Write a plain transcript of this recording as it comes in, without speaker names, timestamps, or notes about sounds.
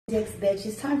Dick's bitch,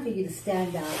 it's time for you to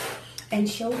stand up and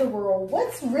show the world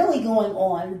what's really going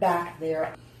on back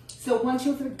there. So once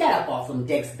you get up off them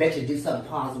dicks, bitch, and do something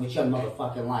positive with your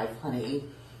motherfucking life, honey.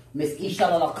 Miss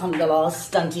Ishala, Kundala,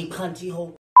 stunty, cunty,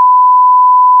 hoe.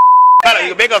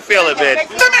 You make her feel it, bitch.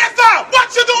 Samantha,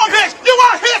 what you doing, bitch? You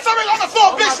want to hear something on the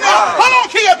floor, bitch, now? Hold on,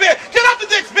 Kia, bitch. Get up the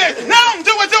dicks, bitch. Now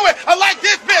do it. I like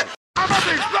this, bitch. I'm up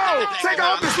and slow. Take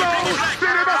off the slow.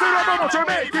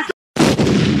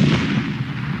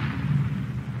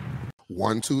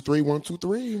 One, two, three, 1, 2,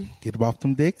 3. Get off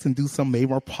them dicks and do something maybe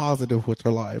more positive with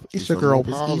your life. It's your girl,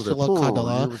 Miss Ishala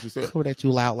Kundala. Coming at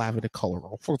you loud, laughing, and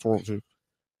colorful. What's wrong with you?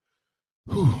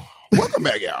 Welcome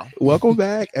back, y'all. Welcome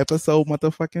back. Episode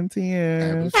motherfucking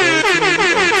 10.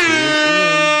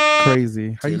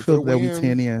 Crazy. How you feel that we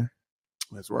 10 in?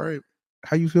 That's right.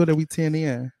 How you feel that we 10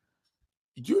 in?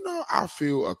 You know, I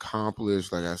feel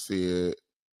accomplished, like I said,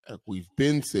 like we've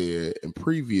been said in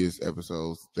previous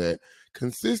episodes, that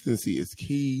consistency is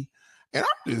key. And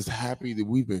I'm just happy that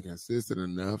we've been consistent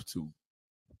enough to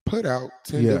put out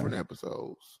 10 different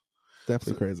episodes.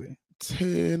 Definitely crazy.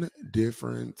 10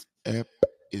 different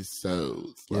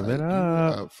episodes. Give it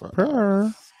up for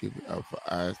us. Give it up for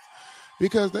us.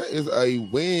 Because that is a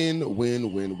win.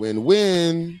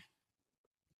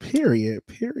 Period.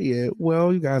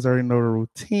 Well, you guys already know the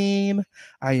routine.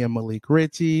 I am Malik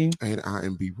Ritchie. And I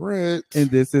am B. Brett.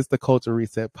 And this is the Culture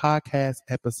Reset Podcast,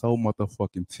 episode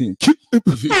motherfucking 10.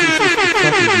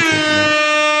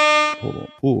 Hold on,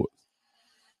 pause.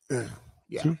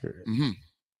 Yeah. Mm-hmm.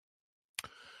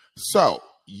 So,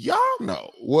 y'all know,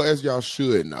 well, as y'all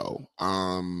should know,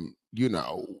 you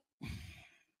know,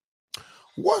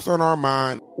 what's on our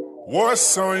mind?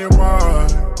 What's on your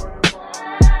mind?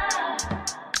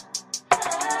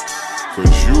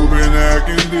 Cause you been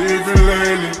acting different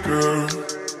lately, girl.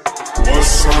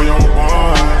 What's on your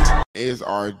mind? Is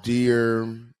our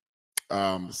dear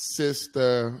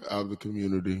sister of the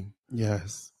community.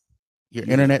 Yes. Your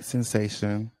internet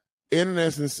sensation. Your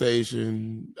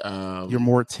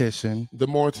mortician. The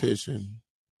mortician.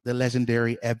 The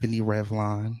legendary Ebony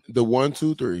Revlon. The 1,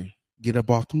 2, 3. Get up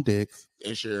off them dicks.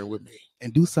 And share it with me.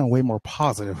 And do something way more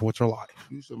positive with your life.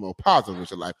 Do something more positive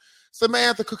with your life.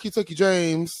 Samantha Cookie Tookie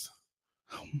James.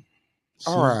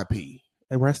 R.I.P.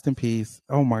 Rest in peace.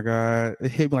 Oh my God.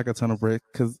 It hit me like a ton of bricks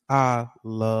because I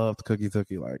loved Cookie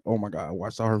Tookie. Like, oh my God, I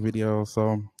watched all her videos.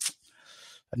 So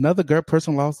another good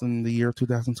person lost in the year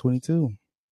 2022.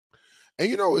 And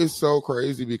you know, it's so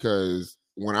crazy because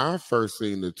when I first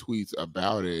seen the tweets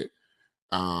about it,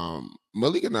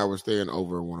 Malik and I were staying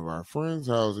over at one of our friends'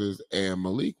 houses, and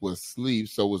Malik was asleep,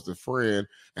 so was the friend.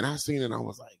 And I seen it, and I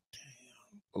was like,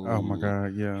 damn. Ooh, oh my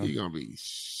God, yeah. He gonna be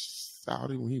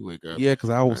salty when he wake up. Yeah, because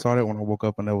I always saw that when I woke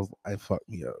up, and it fucked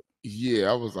me up.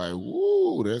 Yeah, I was like,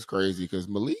 woo, that's crazy, because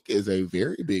Malik is a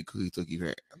very big Cookie Tookie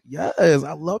fan. Yes,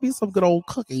 I love me some good old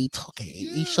Cookie Tookie.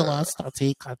 Yeah. Ishala,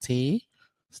 stunty.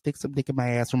 Stick some dick in my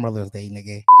ass for Mother's Day,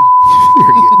 nigga.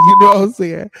 You know what I'm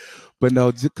saying? But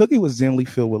no, Cookie was generally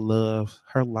filled with love.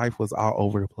 Her life was all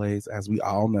over the place, as we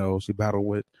all know. She battled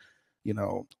with,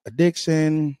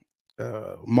 addiction,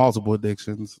 multiple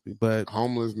addictions, but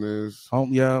homelessness,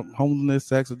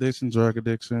 sex addiction, drug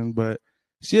addiction. But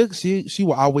she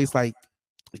will always like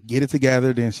get it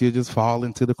together. Then she'll just fall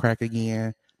into the crack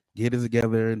again, get it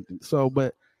together. And so,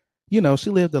 but. She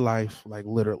lived a life, like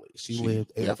literally. She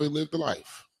definitely lived a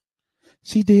life.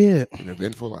 She did. An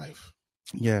eventful life.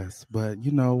 Yes, but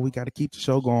we got to keep the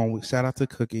show going. Shout out to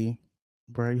Cookie.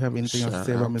 Bro, you have anything else to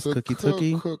say about Miss Cookie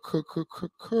Tookie?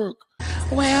 Cook.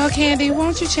 Well, Candy,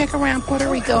 won't you check around Puerto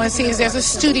Rico and see if there's a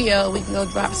studio we can go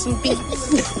drop some beats?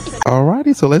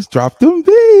 Alrighty, so let's drop them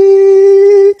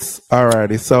beats.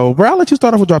 Alrighty, so bro, I'll let you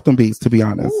start off with drop them beats, to be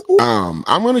honest. I'm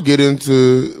gonna get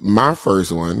into my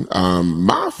first one.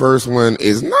 My first one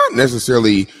is not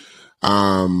necessarily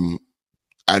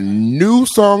a new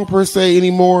song per se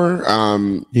anymore.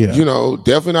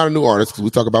 Definitely not a new artist because we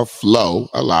talk about flow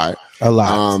a lot.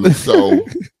 So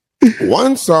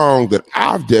one song that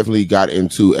I've definitely got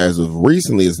into as of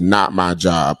recently is Not My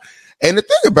Job. And the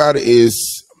thing about it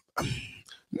is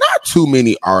not too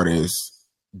many artists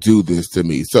do this to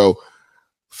me. So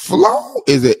Flow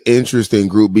is an interesting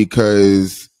group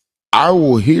because I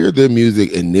will hear their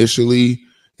music initially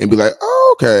and be like,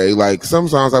 oh, okay. Like some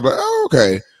songs I'm like, oh,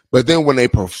 okay. But then when they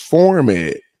perform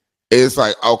it, it's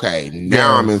like, okay,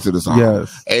 now I'm into the song.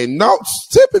 Yes. And no,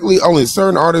 typically only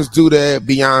certain artists do that.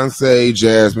 Beyonce,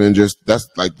 Jasmine, that's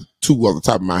like the two off the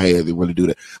top of my head that really do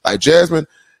that. Like Jasmine,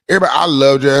 everybody, I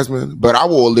love Jasmine, but I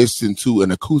will listen to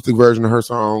an acoustic version of her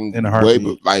song in a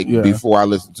heartbeat. Before I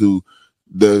listen to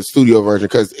the studio version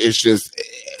because it's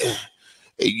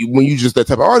when you just that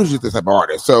type of artist, you're just that type of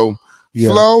artist. So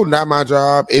Flow, Not My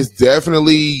Job, is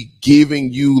definitely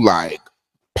giving you like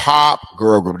pop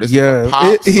girl group. This is a pop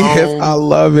song. Yes, I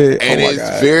love it. And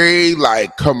it's very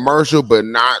like commercial, but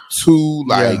not too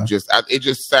like it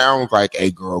just sounds like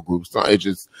a girl group song.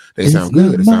 They sound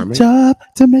good. It's my job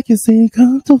to make it seem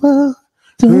comfortable.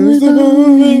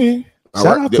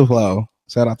 Shout out to Flow.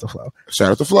 Shout out to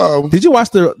Flow. Did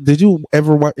you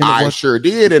ever watch? I sure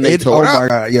did, and they tore it up. Oh my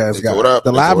God, yeah, it's got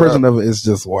the live version of it is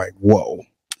just like whoa.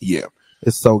 Yeah,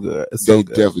 it's so good. They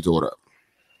definitely tore it up.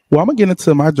 Well, I'm gonna get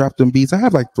into my drop them beats. I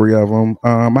have like 3 of them.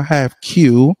 I have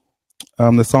Q.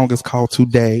 The song is called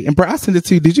Today, and bro, I sent it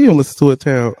to you. Did you even listen to it,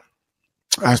 Tel?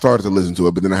 I started to listen to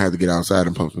it, but then I had to get outside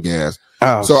and pump some gas.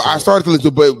 Oh, so I started to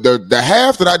listen to it, but the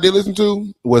half that I did listen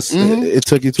to was it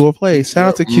took you to a place. Shout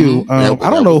out to Q. I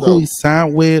don't know who he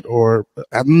signed with, or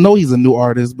I know he's a new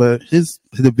artist, but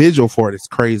the visual for it is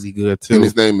crazy good too. And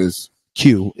his name is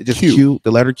Q. Just Q,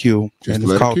 the letter Q, and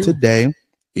it's called Today.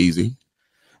 Easy.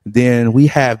 Then we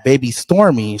have Baby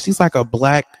Stormy. She's a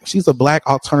black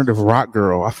alternative rock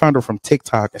girl. I found her from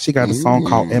TikTok, and she got a song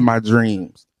called In My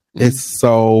Dreams. It's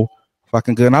so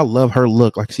fucking good. And I love her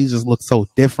look. Like, she just looks so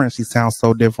different. She sounds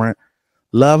so different.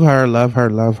 Love her, love her,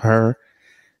 love her.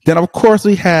 Then of course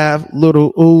we have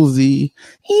Little Uzi.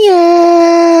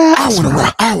 Yeah.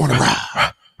 I wanna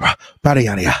rock.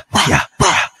 Yeah.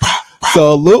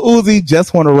 So Lil Uzi,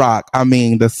 Just Wanna Rock. I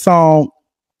mean, the song,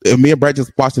 me and Brett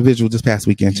just watched the visual this past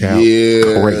weekend, child.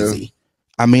 Yeah. Crazy.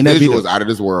 I mean, that visual was out of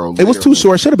this world. It was too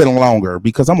short. Should have been longer,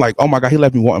 because I'm like, oh my God, he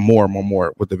left me wanting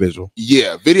more with the visual.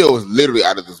 Yeah, video was literally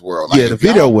out of this world. Like, the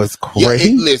video was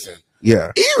crazy. Listen.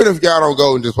 Yeah. Even if y'all don't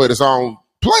go and just play the song,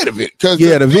 play the video. Because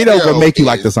the video will make you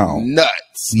like the song.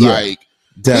 Nuts. Yeah. Like,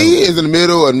 definitely. He is in the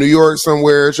middle of New York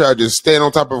somewhere, trying to just stand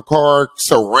on top of a car,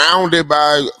 surrounded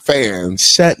by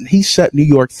fans. He shut New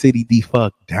York City the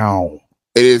fuck down.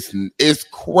 It's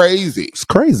crazy. It's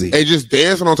crazy. And just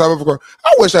dancing on top of a car.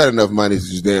 I wish I had enough money to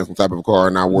just dance on top of a car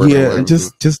and not work. Yeah, and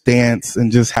just dance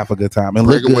and just have a good time and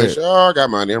look good. I got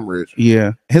money. I'm rich.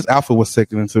 Yeah, his outfit was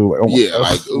sickening too.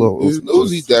 Like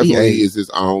Uzi definitely is his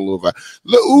own little vibe.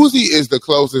 Lil Uzi is the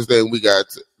closest thing we got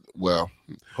to. Well,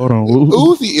 hold on.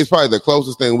 Uzi is probably the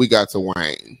closest thing we got to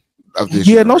Wayne of this.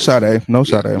 Yeah, no shot. Like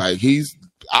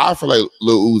I feel like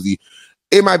Lil Uzi.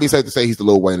 It might be safe to say he's the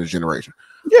Lil Wayne of the generation.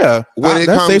 Yeah, when it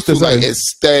comes to like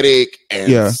aesthetic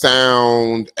and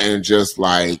sound and just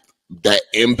like that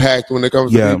impact when it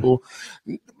comes to people,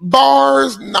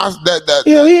 bars not that.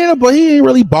 Yeah, but he ain't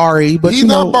really barry. But he's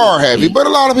not bar heavy. But a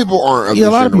lot of people aren't. A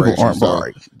lot of people aren't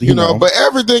barry. You know, but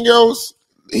everything else,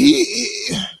 he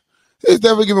is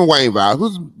definitely giving Wayne vibes.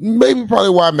 Which maybe probably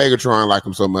why Megatron like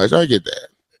him so much. I get that.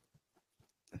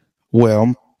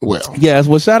 Well, yes.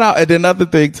 Well, shout out. And then another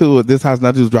thing too, this has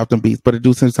not just dropped them beats, but it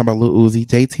do seem to talk about Lil Uzi.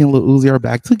 JT and Lil Uzi are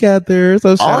back together.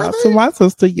 So shout out to my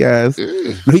sister. Yes.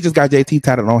 He just got JT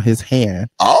tatted on his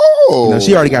hand. Oh,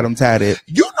 she already got him tatted.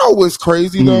 You know what's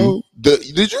crazy though?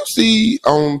 Did you see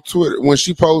on Twitter when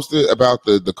she posted about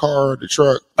the car, the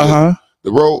truck? The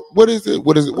road. What is it?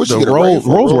 What she get? Rolls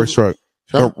Royce truck.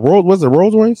 Was it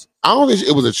Rolls Royce? I don't think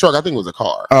it was a truck. I think it was a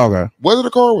car. Oh, okay. Was it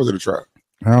a car or was it a truck?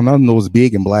 I don't know. It was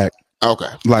big and black. Okay.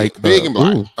 Like big and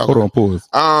black. Okay. Hold on, pause.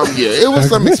 Yeah, it was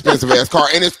some expensive ass car.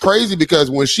 And it's crazy because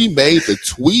when she made the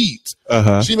tweet,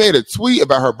 she made a tweet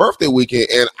about her birthday weekend,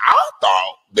 and I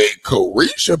thought that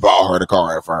Carisha bought her the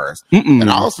car at first. And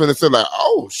I was finna say like,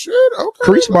 oh shit, okay.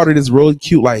 Carisha bought her this really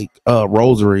cute like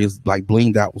rosary, is like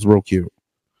blinged out, was real cute.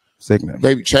 Sickening.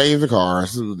 Baby, change the car.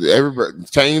 Everybody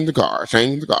change the car.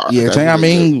 Yeah, I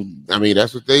mean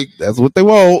that's what they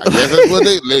want. I guess that's what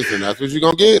they listen. That's what you're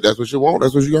gonna get. That's what you want.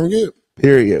 That's what you're gonna get.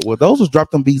 Period. Well, those was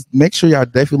Drop Them Beats. Make sure y'all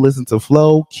definitely listen to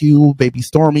Flow, Q, Baby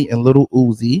Stormy, and Little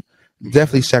Uzi.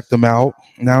 Definitely check them out.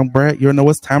 Now, Brett, you know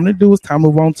what's time to do? It's time to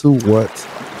move on to What's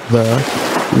the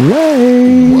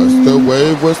Wave. What's the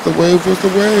wave? What's the wave? What's the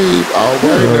wave? All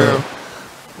right now.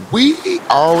 We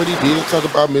already did talk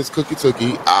about Miss Cookie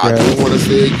Tookie. I do want to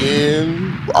say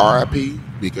again, R.I.P.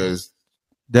 because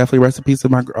definitely rest in peace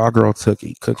to our girl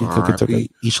Tookie. Cookie.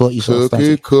 Ishala.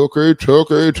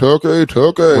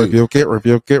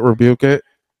 Tookie. Rebuke it.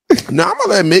 Now I'm gonna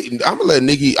let Nikki. I'm gonna let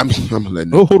Nikki.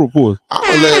 Oh, hold on, pause. I'm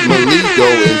gonna let Malik go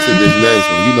into this next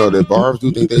one. You know that barbs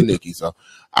do think they Nikki, so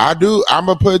I do. I'm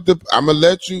gonna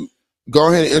let you go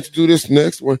ahead and introduce this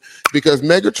next one because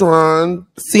Megatron.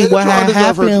 See, what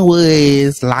happened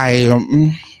was like,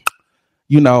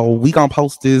 you know, we gonna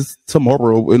post this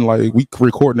tomorrow and like we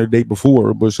recording the day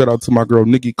before. But shout out to my girl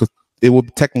Nikki because it will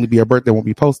technically be her birthday when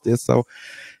we post this. So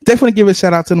definitely give a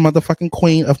shout out to the motherfucking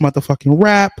queen of motherfucking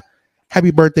rap.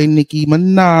 Happy birthday, Nicki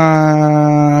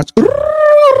Minaj.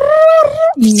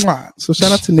 So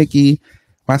shout out to Nikki,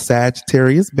 my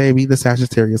Sagittarius baby, the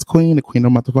Sagittarius queen, the queen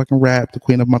of motherfucking rap, the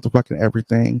queen of motherfucking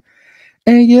everything.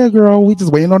 And yeah, girl, we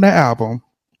just waiting on that album.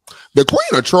 The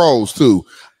queen of trolls too.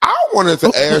 I wanted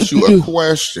to ask you a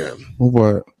question.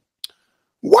 What?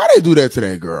 Why they do that to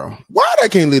that girl? Why they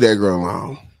can't leave that girl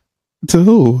alone? To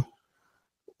who?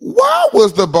 Why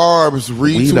was the Barb's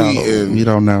retweeting? We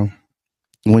don't know.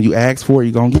 When you ask for it,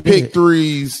 you're gonna get Pick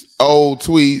 3's old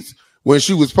tweets when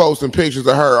she was posting pictures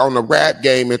of her on the rap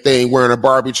game and thing wearing a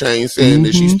Barbie chain, saying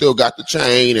that she still got the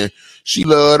chain and she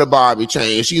loved a Barbie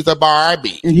chain. She's a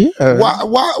Barbie. Yeah.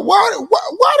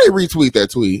 Why they retweet that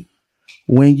tweet?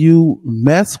 When you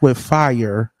mess with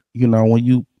fire, you're not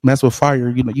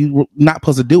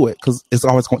supposed to do it because it's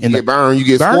always going to end up burn. You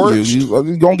get scorched. You're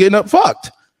going to get up fucked.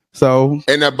 So,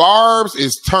 and the Barbs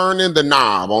is turning the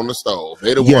knob on the stove.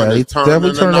 They're the one that's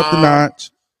definitely turn up the notch.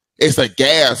 It's a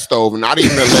gas stove, not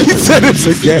even an electric. It's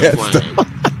a gas stove.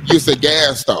 It's a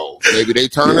gas stove. Maybe they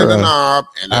turning the knob.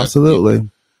 And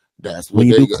absolutely. That's when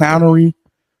you do clownery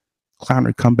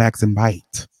comebacks and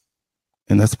bite,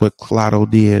 and that's what Claudio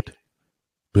did.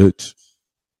 Bitch.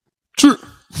 True.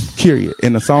 Period.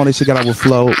 And the song that she got out with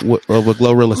Flo with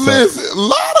Glorilla. Listen,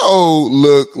 Lotto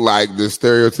looked like the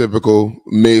stereotypical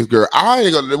mixed girl.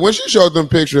 When she showed them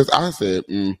pictures, I said,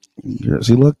 Girl,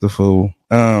 she looked the fool.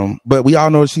 But we all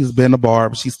know she's been a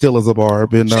barb. She still is a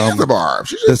barb. And she's a barb.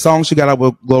 The song she got out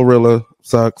with Glorilla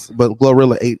sucks, but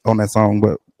Glorilla ate on that song.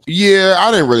 But yeah,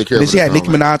 I didn't really care. Then she had Nicki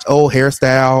Minaj old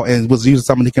hairstyle and was using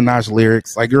some of Nicki Minaj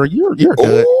lyrics. Like, girl, you're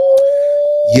good.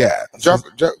 Yeah.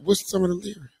 What's some of the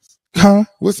lyrics? Huh?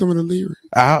 What's some of the lyrics?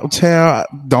 I'll tell.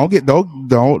 Don't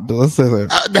let's say that.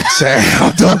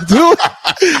 Child, don't do it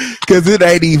because it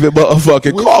ain't even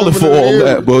motherfucking calling for all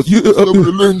that. But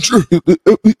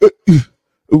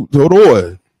hold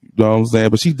on. You know what I'm saying?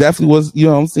 But she definitely was. You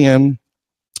know what I'm saying?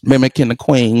 Mimicking the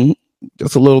queen.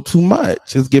 Just a little too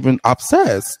much. It's giving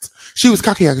obsessed. She was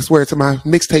cocky. I can swear to my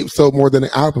mixtape sold more than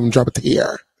an album. Drop a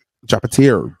tear. Drop a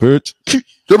tear, bitch.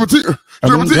 Drop a tear.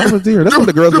 Drop a tear. That's what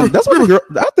the girls. I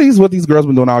think it's what these girls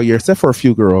been doing all year, except for a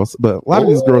few girls. But a lot of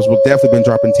these girls will definitely been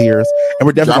dropping tears, and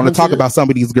we're definitely going to talk about some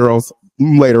of these girls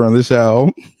later on the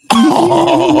show.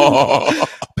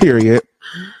 Period.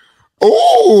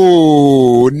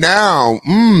 Oh, now,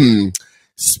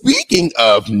 speaking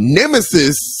of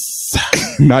nemesis,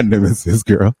 not nemesis,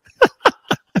 girl,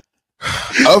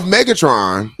 of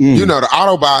Megatron, you know the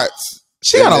Autobots.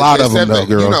 She got a lot of them, though,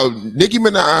 girl. You know, Nicki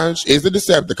Minaj is a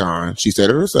Decepticon. She said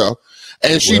it herself.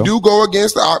 And she do go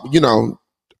against the,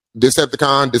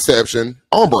 Decepticon, deception,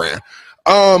 on brand.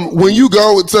 When you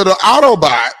go to the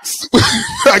Autobots,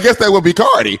 I guess that would be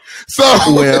Cardi. So,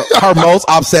 well, her most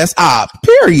obsessed op,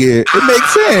 period. It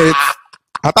makes sense.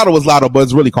 I thought it was Lotto, but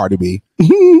it's really Cardi B.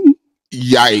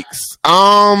 Yikes.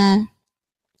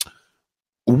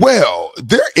 Well,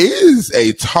 there is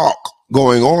a talk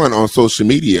going on social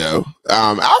media.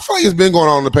 I feel like it's been going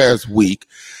on the past week.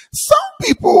 Some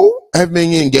people have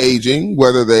been engaging,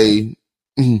 whether they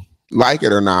like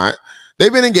it or not.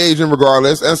 They've been engaging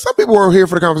regardless, and some people are here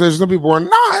for the conversation, some people are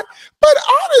not. But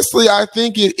honestly, I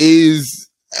think it is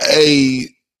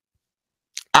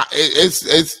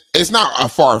it's not a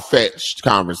far-fetched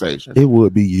conversation. It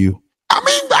would be you. I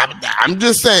mean, I'm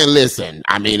just saying. Listen,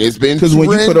 I mean, it's been because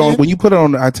when you put it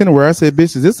on the itinerary, I said,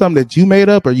 "Bitch, is this something that you made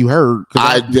up or you heard?"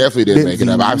 I definitely didn't make it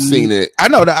up. I've seen it. I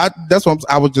know that. That's what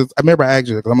I remember I asked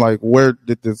you because I'm like, "Where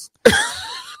did this?"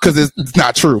 Because it's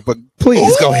not true. But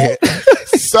please go ahead.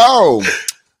 So,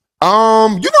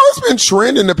 it's been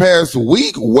trending the past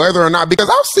week, whether or not, because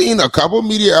I've seen a couple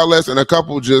media outlets and a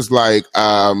couple just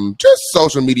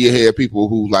social media head people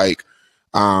who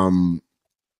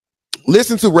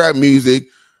listen to rap music.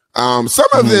 Some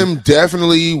of them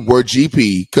definitely were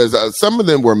GP because some of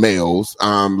them were males,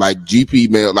 like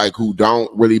GP male, like who don't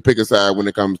really pick a side when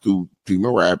it comes to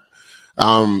female rap.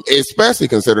 Especially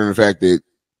considering the fact that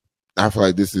I feel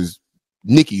like this is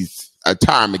Nicki's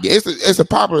time again. It's a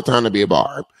popular time to be a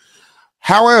barb.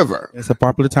 However, it's a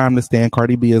popular time to stand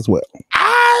Cardi B as well.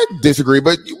 I disagree,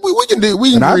 but we can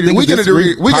agree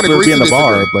being a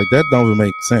barb. Like that don't even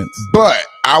make sense. But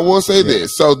I will say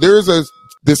this. So there's a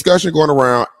discussion going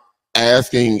around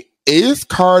asking, is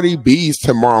Cardi B's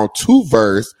Tomorrow 2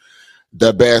 verse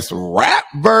the best rap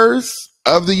verse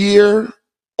of the year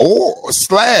or /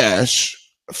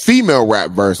 female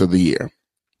rap verse of the year?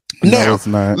 Now, it's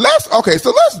not. let's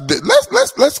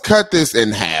cut this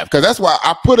in half because that's why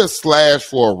I put a /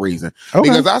 for a reason. Okay.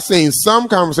 Because I've seen some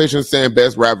conversations saying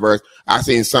best rap verse. I've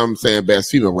seen some saying best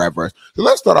female rap verse. So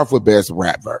let's start off with best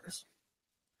rap verse.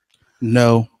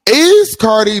 No. Is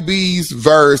Cardi B's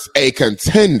verse a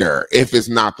contender? If it's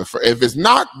not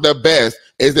the best,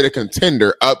 is it a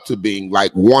contender up to being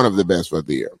like one of the best for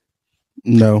the year?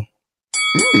 No.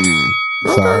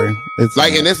 Okay. Sorry. It's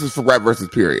like, and this is for rap versus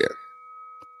period.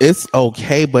 It's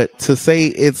okay, but to say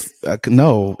it's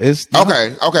no, it's not.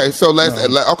 Okay. So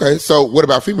So what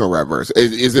about female rap verses?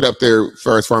 Is it up there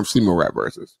first from female rap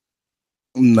verses?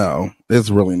 No, it's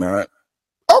really not.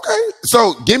 Okay,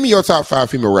 so give me your top 5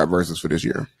 female rap verses for this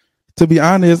year. To be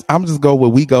honest, I'm just go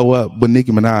with "We Go Up" with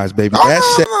Nicki Minaj, baby.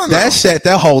 That shut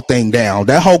that whole thing down.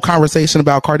 That whole conversation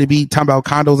about Cardi B talking about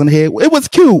condos in the head, it was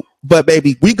cute, but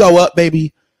baby, "We Go Up,"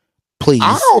 baby. Please,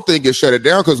 I don't think it shut it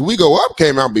down because "We Go Up"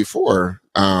 came out before.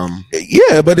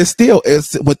 Yeah, but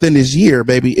it's within this year,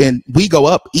 baby, and "We Go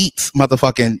Up" eats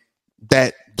motherfucking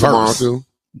that verse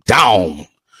down.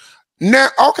 Now,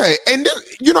 okay, and then,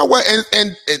 you know what?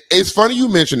 And it's funny you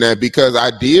mentioned that because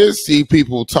I did see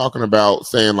people talking about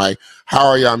saying like, "How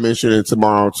are y'all mentioning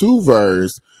Tomorrow 2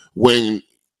 verse when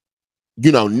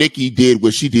Nicki did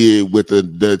what she did with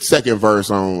the second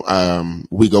verse on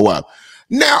We Go Up?"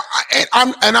 Now,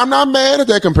 I'm not mad at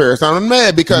that comparison. I'm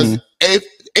mad because if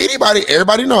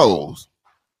everybody knows.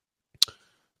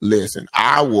 Listen,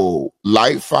 I will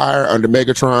light fire under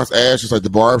Megatron's ass just like the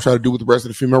Barbs try to do with the rest of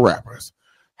the female rappers.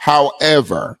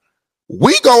 However,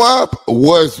 We Go Up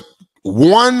was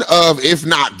one of, if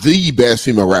not the best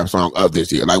female rap song of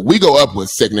this year. Like, We Go Up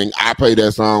was sickening. I played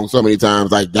that song so many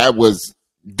times. Like, that was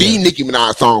the Nicki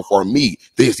Minaj song for me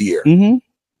this year. Mm-hmm.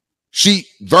 She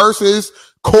verses,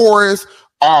 chorus,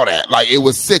 all that. Like, it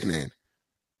was sickening.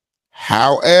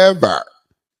 However,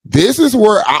 this is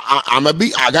where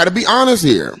I gotta be honest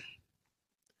here.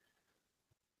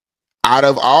 Out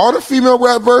of all the female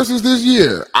rap verses this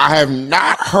year, I have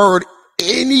not heard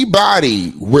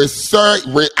anybody recite.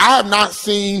 I have not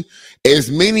seen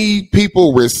as many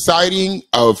people reciting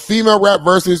a female rap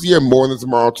verse this year more than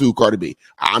Tomorrow 2 Cardi B.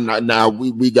 I'm not. Now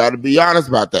we got to be honest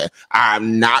about that.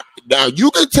 I'm not. Now you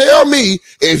can tell me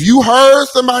if you heard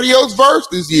somebody else's verse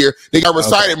this year, they got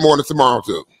recited more than Tomorrow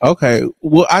 2. Okay.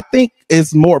 Well, I think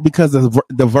it's more because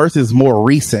the verse is more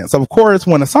recent. So of course,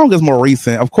 when a song is more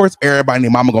recent, of course everybody and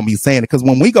their mama gonna be saying it. Because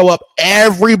when We Go Up,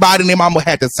 everybody and their mama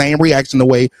had the same reaction the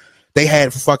way they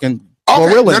had for fucking.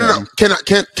 Okay, no.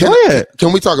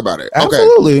 Can we talk about it?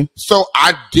 Absolutely. Okay. So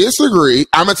I disagree.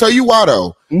 I'm gonna tell you why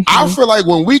though. Mm-hmm. I feel like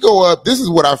when We Go Up, this is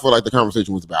what I feel like the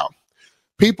conversation was about.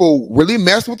 People really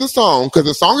messed with the song because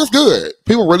the song is good.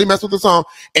 People really messed with the song,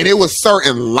 and it was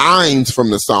certain lines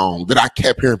from the song that I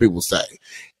kept hearing people say.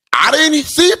 I didn't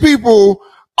see people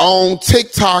on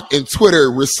TikTok and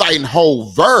Twitter reciting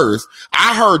whole verse.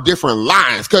 I heard different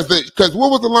lines because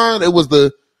what was the line? It was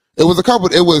a couple.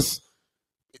 It was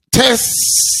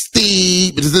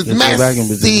testy, this is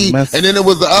messy, and then it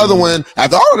was the other one.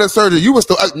 After all of that surgery, you were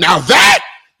still now that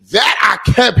I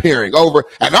kept hearing over.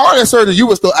 After all of that surgery, you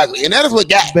were still ugly, and that is what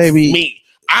got me.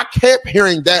 I kept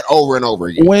hearing that over and over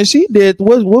again. When she did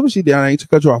what was she did? I ain't to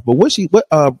cut you off, but what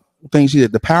thing she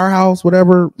did? The Powerhouse,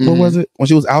 whatever. Mm-hmm. What was it? When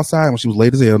she was outside, when she was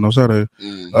late as hell. No, shut up.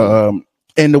 Mm-hmm.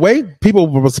 And the way people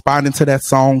were responding to that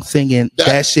song, singing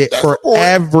that shit for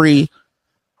every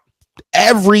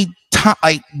time,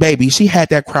 like, baby, she had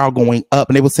that crowd going up,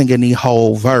 and they were singing the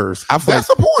whole verse. That's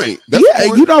the point. You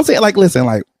know what I'm saying? Like, listen,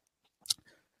 like,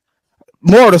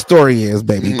 more of the story is,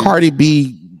 baby, Cardi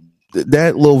B,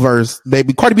 that little verse,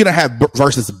 baby, Cardi B don't have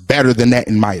verses better than that,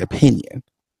 in my opinion.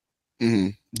 Mm-hmm.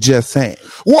 Just saying.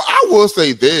 Well, I will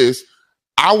say this.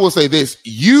 I will say this.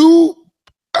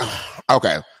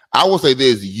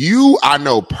 I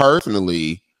know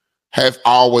personally have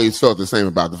always felt the same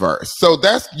about the verse. So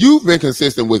you've been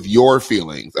consistent with your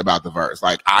feelings about the verse.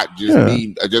 Like, I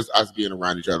just us being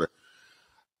around each other.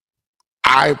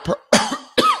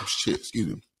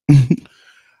 Excuse me.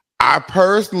 I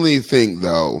personally think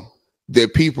though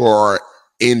that people are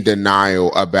in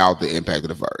denial about the impact of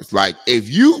the verse. Like, if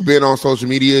you've been on social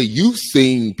media, you've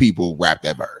seen people rap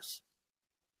that verse.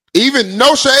 Even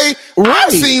no shade, right.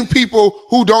 I've seen people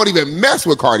who don't even mess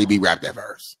with Cardi B rap that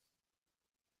verse.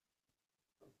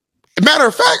 Matter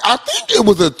of fact, I think it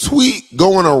was a tweet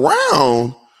going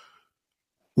around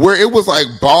where it was like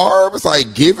Barb's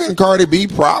like giving Cardi B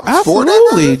props.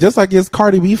 Absolutely, just like it's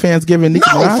Cardi B fans giving Nicki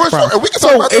Minaj props. Sure.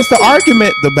 So it's the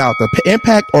argument about the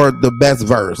impact or the best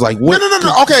verse. Like what?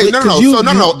 No. Okay, no.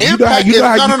 Impact is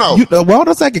no. Well, hold on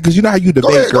a second, because you know how you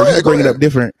debate, girl. You bring it up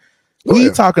different. We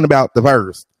talking about the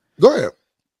verse. Go ahead.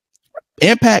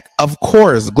 Impact, of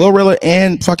course, Glorilla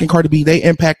and fucking Cardi B, they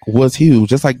impact was huge.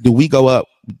 Just like, do We Go Up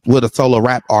with a solo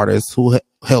rap artist who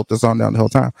held the song down the whole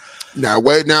time. Now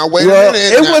wait a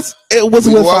minute. It was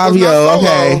with Fabio.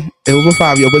 Okay, it was with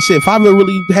Fabio, but shit, Fabio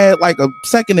really had like a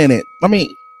second in it. I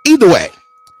mean, either way,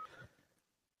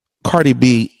 Cardi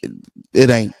B, it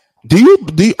ain't. Do you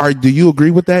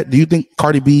agree with that? Do you think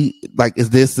Cardi B like is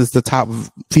the top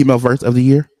female verse of the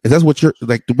year? Is that what you're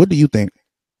like? What do you think?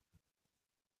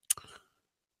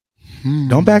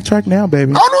 Don't backtrack now,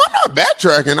 baby. Oh no, I'm not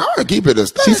backtracking. I'm gonna keep it a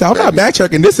stack. She said, "I'm not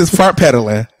backtracking. This is front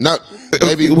pedaling." No,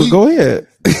 baby, go ahead.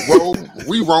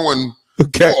 We rolling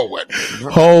forward.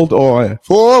 Hold on.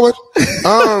 Forward.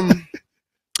 I'm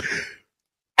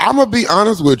gonna be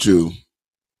honest with you.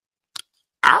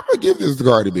 I'm gonna give this to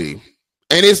Cardi B,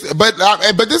 and but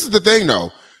this is the thing though.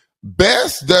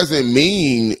 Best doesn't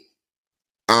mean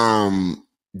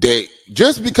that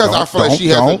just because I feel like she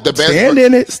has the best stand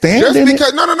in it.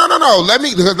 No. Let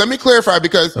me clarify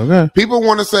because people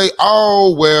want to say,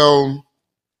 oh well,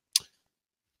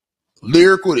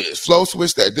 lyrical this, flow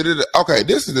switch that. Okay,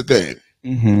 this is the thing.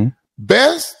 Mm-hmm.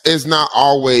 Best is not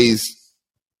always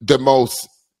the most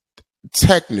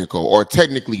technical or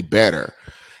technically better.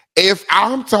 If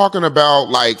I'm talking about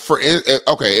like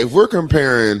if we're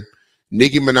comparing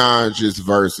Nicki Minaj's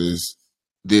verses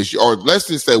this year, or let's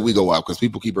just say We Go Up, because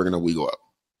people keep bringing up We Go Up.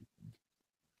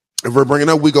 If we're bringing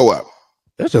up We Go Up,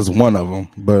 that's just one of them.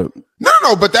 But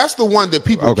no, but that's the one that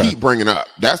people keep bringing up.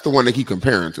 That's the one they keep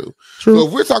comparing to. True. So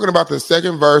if we're talking about the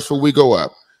second verse for We Go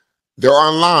Up, there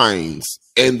are lines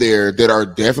in there that are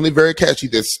definitely very catchy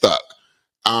that stuck.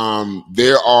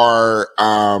 There are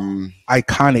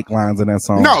iconic lines in that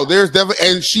song. No, there's definitely,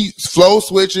 and she flow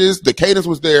switches, the cadence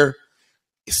was there,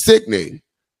 sickening.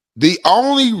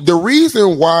 The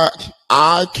reason why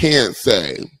I can't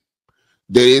say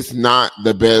that it's not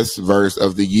the best verse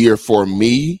of the year for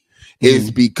me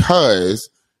is because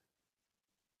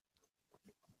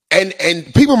and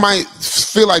people might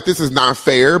feel like this is not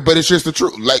fair, but it's just the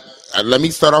truth. Like, let me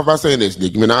start off by saying this.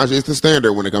 Nicki Minaj is the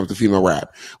standard when it comes to female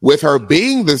rap. With her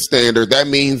being the standard, that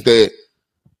means that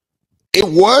it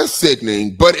was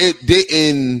sickening, but it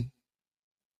didn't.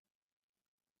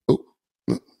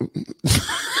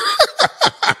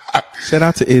 Shout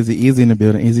out to Izzy. Izzy in the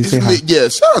building. Izzy, say hi. Yeah,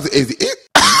 shout out to Izzy.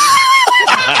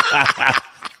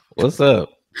 What's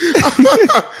up?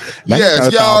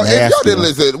 Yes, y'all. If y'all didn't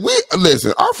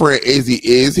listen, our friend Izzy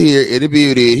is here in the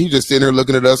beauty. He's just sitting here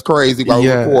looking at us crazy while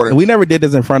we're recording. We never did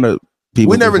this in front of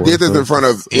people. We never did this in front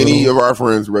of any of our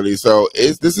friends, really. So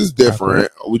this is different.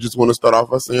 We just want to start off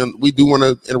by saying we do want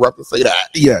to interrupt and say that.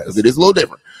 Yes, it is a little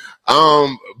different.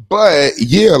 But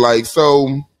yeah, like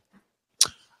so.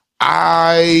 So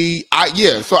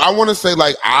I want to say,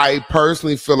 like, I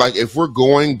personally feel like if we're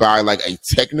going by like a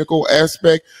technical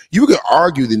aspect, you could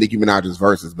argue that Nicki Minaj's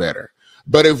verse is better.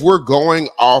 But if we're going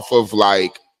off of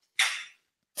like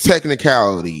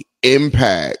technicality,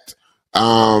 impact,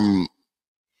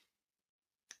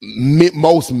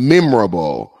 most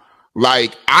memorable,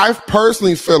 like I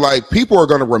personally feel like people are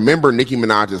going to remember Nicki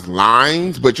Minaj's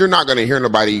lines, but you're not going to hear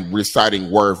nobody reciting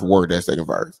word for word that second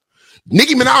verse.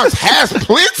 Nicki Minaj has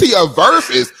plenty of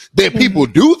verses that people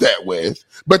do that with,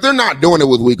 but they're not doing it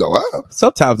with We Go Up.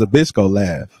 Sometimes a bitch go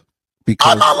laugh.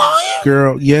 Because, I'm not lying.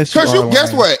 Girl, yes, because you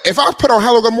guess what? If I put on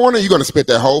Hello Good Morning, you're going to spit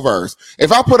that whole verse.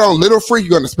 If I put on Little Freak,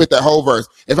 you're going to spit that whole verse.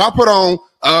 If I put on,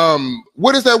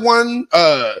 what is that one?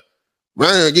 I'm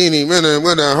going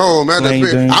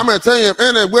to tell you,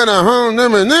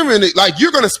 like,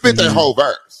 you're going to spit that whole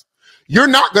verse. You're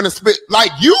not going to spit, like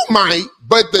you might,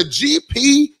 but the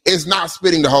GP is not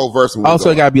spitting the whole verse. Also,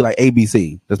 it got to be like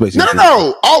ABC. That's what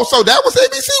No. Oh, so that was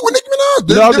ABC with Nicki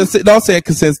Minaj? Don't say it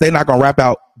because since they're not going to rap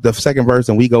out the second verse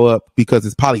and We Go Up because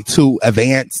it's probably too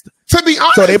advanced. To be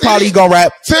honest, so they probably going to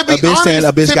rap a bitch saying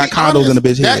a bitch got condos in the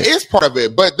bitch head. That is part of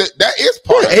it, but that is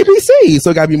part of ABC. It.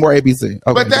 So it got to be more ABC. Okay,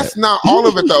 but that's not all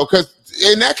of it, though, because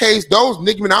in that case, those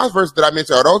Nicki Minaj verses that I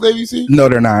mentioned, are those ABC? No,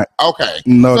 they're not. Okay.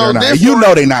 No, they're not. You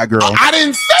know they're not, girl. I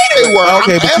didn't say they were.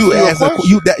 Okay, but you asked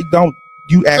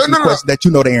you ask a question that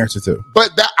you know the answer to.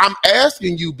 But I'm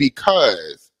asking you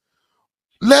because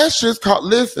let's just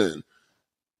listen.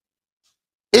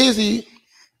 Izzy.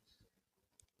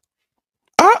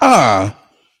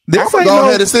 This ain't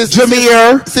no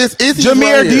Jameer. Since Izzy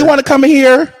Jameer, do you want to come in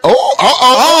here?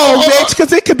 Oh, bitch,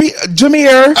 because it could be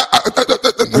Jameer.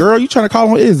 Girl, you trying to call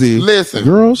on Izzy? Listen,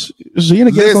 girl, she ain't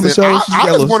a guest on the show. I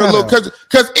just want to look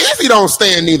because Izzy don't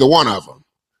stand neither one of them.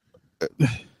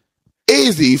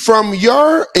 Izzy, from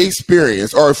your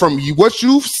experience or from what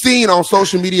you've seen on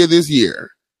social media this year,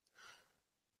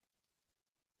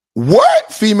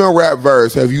 what female rap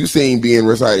verse have you seen being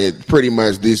recited pretty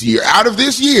much this year? Out of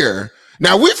this year,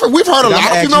 now we've heard a lot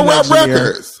of female rap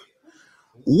records.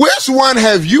 Which one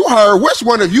have you heard? Which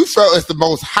one have you felt is the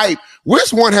most hype?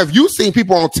 Which one have you seen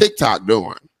people on TikTok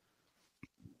doing?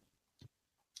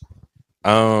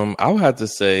 I would have to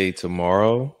say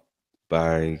Tomorrow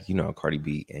by Cardi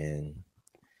B and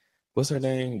what's her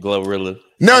name? Glorilla.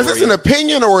 Now, is this an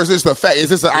opinion or is this a fact? Is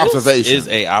this an observation? This is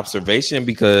a observation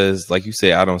because, like you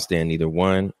said, I don't stand either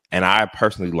one, and I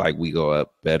personally like We Go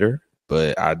Up better,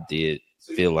 but I did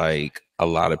feel like a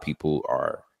lot of people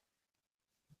are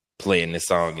playing this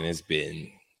song and it's been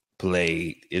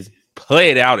played. It's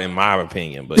played out in my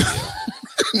opinion, but yeah.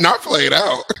 Not played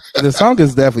out. The song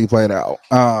is definitely played out.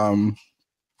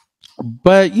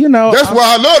 But that's why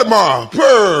I love Tomorrow.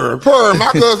 Purr,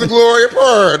 my cousin Gloria,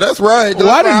 purr. That's right. Well,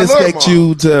 I didn't expect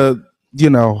you to,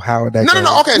 how that.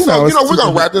 No. Okay, so we're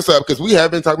gonna wrap this up because we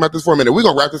have been talking about this for a minute. We're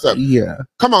gonna wrap this up. Yeah.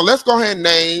 Come on, let's go ahead and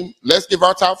name. Let's give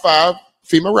our top 5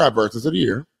 female rap verses of the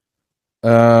year.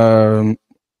 Bussin'.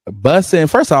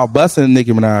 First off, Bussin'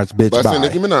 Nicki Minaj, bitch. Bussin'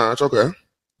 Nicki Minaj. Okay.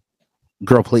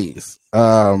 Girl, please.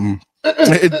 Whatever,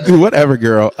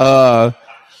 girl.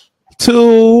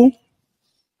 2.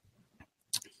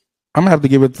 I'm gonna have to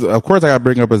give it. Of course, I gotta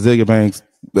bring up Azealia Banks,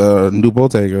 new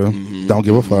Bottega. Mm-hmm, Don't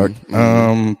give a fuck.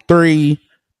 3.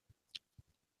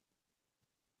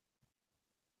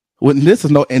 This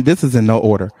is in no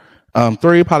order.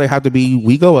 3 probably have to be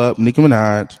We Go Up, Nicki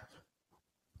Minaj.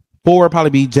 4 probably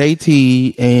be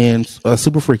JT and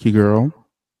Super Freaky Girl.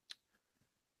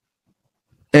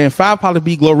 And 5 probably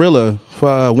be Glorilla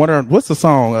for what's the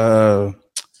song?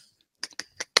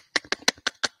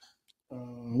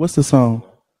 What's the song?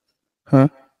 Huh?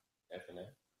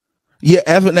 Yeah,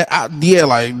 F&A. Yeah,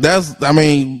 like that's. I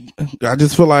mean, I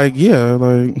just feel like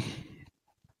like.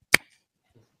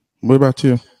 What about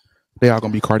you? They all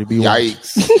gonna be Cardi B.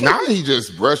 Yikes! Now he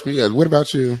just brushed me up. What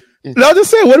about you? No, I'm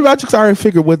just saying. What about you? Cause I already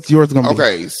figured what yours gonna be.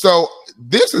 Okay, so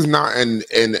this is not I'm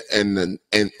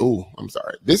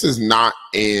sorry. This is not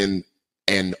in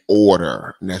an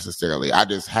order necessarily. I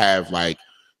just have like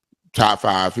top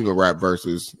 5 female rap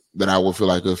verses that I will feel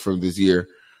like is from this year.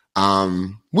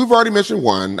 We've already mentioned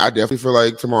one. I definitely feel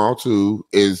like Tomorrow 2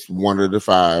 is one of the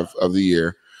 5 of the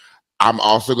year. I'm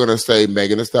also gonna say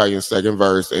Megan Thee Stallion's second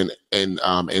verse and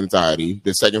Anxiety,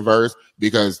 the second verse,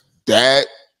 because that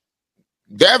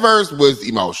verse was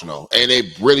emotional and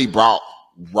it really brought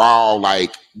raw,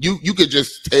 like you could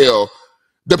just tell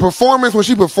the performance when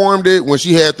she performed it, when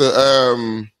she had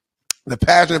the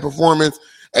passionate performance,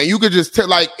 and you could just tell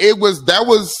like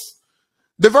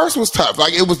the verse was tough.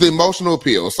 Like it was the emotional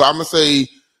appeal. So I'm gonna say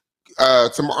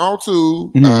Tomorrow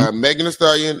 2, Megan Thee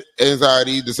Stallion,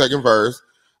 Anxiety, the second verse.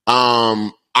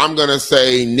 I'm gonna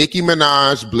say Nicki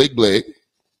Minaj, Blick Blick.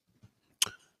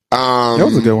 That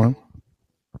was a good one.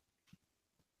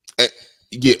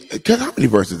 Yeah, cause how many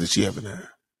verses did she have in there?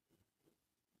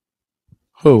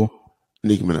 Who?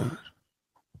 Nicki Minaj.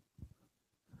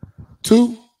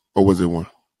 2 or was it 1?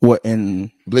 What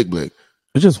in Blick Blick?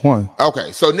 It's just 1.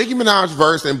 Okay, so Nicki Minaj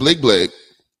verse and Blick Blick.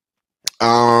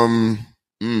 The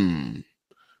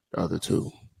other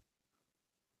 2.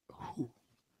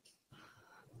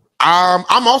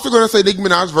 I'm also gonna say Nicki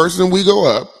Minaj verse and We Go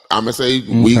Up. I'm gonna say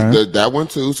that one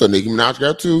too. So Nicki Minaj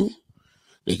got 2.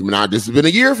 Nicki Minaj. This has been a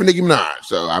year for Nicki Minaj.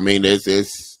 So I mean, it's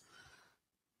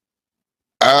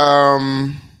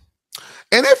and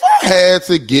if I had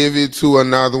to give it to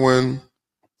another one,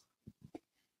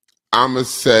 I'm gonna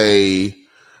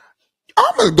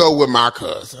go with my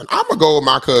cousin. I'm gonna go with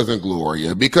my cousin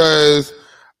Gloria because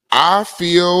I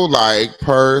feel like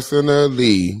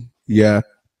personally,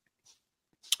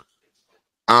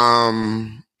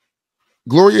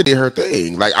 Gloria did her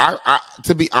thing. Like I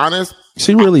to be honest,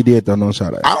 she really did though. No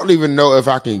shout out. I don't even know if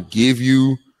I can give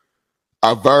you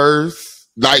a verse,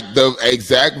 like the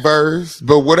exact verse,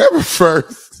 but whatever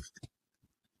verse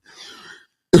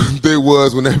there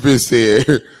was when that bitch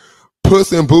said,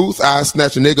 "Puss in Boots, I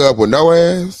snatch a nigga up with no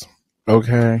ass."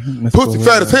 Okay. Pussy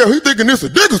fat as hell. He thinking this a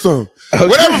dick or something. Okay.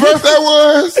 Whatever verse that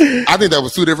was, I think that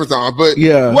was 2 different songs, but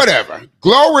yeah, whatever.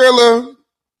 Glorilla,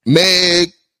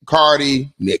 Meg,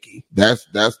 Cardi, Nicki. That's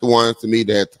the ones to me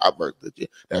that top verse.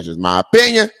 That's just my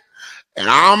opinion, and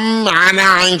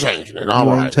I ain't changing it. All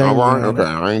right, okay,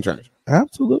 I ain't changing.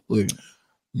 Absolutely.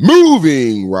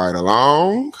 Moving right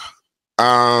along.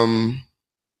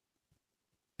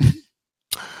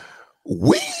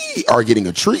 We are getting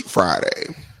a treat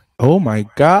Friday. Oh my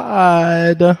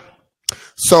God.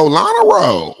 So Lana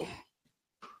Rhoades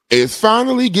is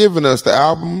finally giving us the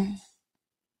album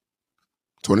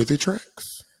 23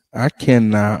 tracks. I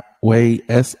cannot wait.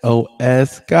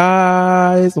 SOS,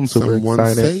 guys. I'm super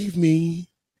excited. Save me.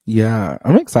 Yeah,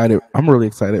 I'm excited. I'm really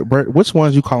excited. Brett, which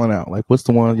ones you calling out? Like, what's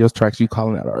the one, your tracks you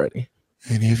calling out already?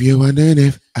 And if you're wondering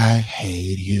if I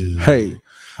hate you, hey,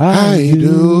 I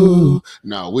do.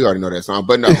 No, we already know that song,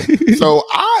 but no. So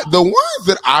the ones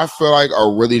that I feel like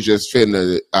are really just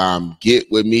finna get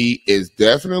with me is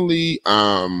definitely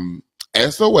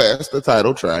SOS, the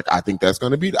title track. I think that's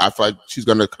gonna be. I feel like she's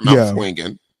gonna come out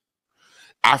swinging.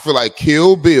 I feel like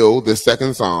Kill Bill, the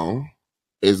second song,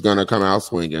 is gonna come out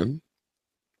swinging.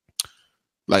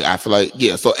 Like I feel like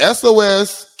So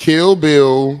SOS, Kill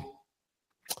Bill.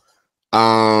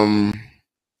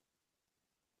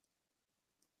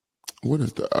 What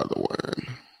is the other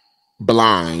one?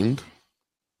 Blind.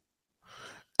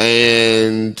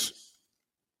 And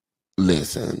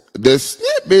listen, the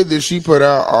snippet that she put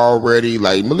out already,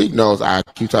 like Malik knows I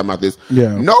keep talking about this.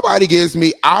 Yeah. Nobody gets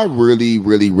me. I really,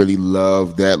 really, really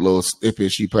love that little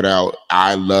snippet she put out.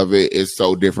 I love it. It's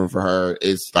so different for her.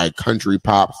 It's like country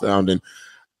pop sounding.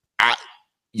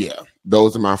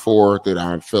 Those are my 4 that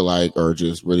I feel like are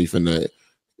just really finna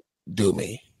do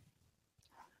me.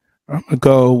 I'm gonna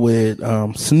go with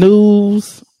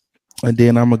Snooze, and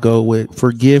then I'm gonna go with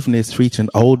Forgiveness featuring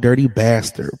Old Dirty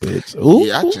Bastard, bitch. Ooh.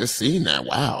 Yeah, I just seen that.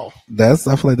 Wow. I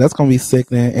feel like that's gonna be sick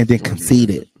then. And then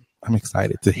Conceited. I'm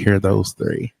excited to hear those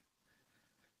 3.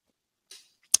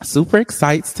 Super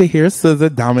excited to hear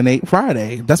SZA dominate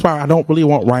Friday. That's why I don't really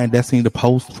want Ryan Destiny to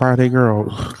post Friday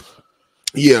Girl.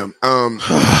 Yeah.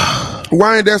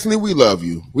 Ryan Destiny, we love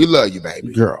you. We love you,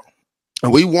 baby. Girl.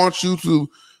 And we want you to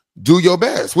do your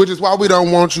best, which is why we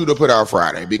don't want you to put out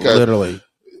Friday, because literally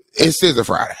it's SZA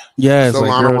Friday. Yeah, it's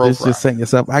like, girl, just setting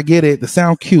yourself. I get it. The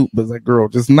sound cute, but it's like, girl,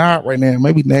 just not right now.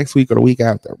 Maybe next week or the week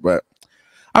after. But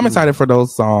I'm excited for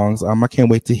those songs. I can't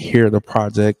wait to hear the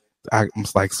project. I'm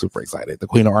like super excited. The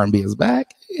Queen of R&B is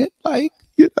back.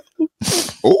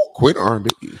 Oh, Queen of R&B.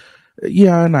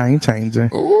 Yeah, and I ain't changing.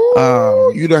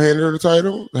 You done handed her the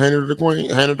title, handed her the queen,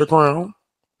 handed the crown.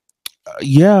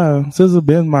 Yeah, SZA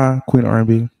been my Queen of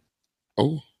R&B.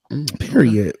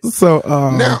 Period. So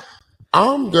now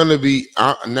I'm gonna be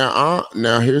now.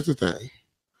 Here's the thing.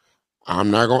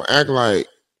 I'm not gonna act like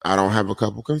I don't have a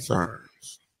couple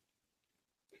concerns.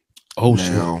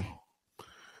 Shit.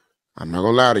 I'm not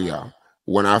gonna lie to y'all.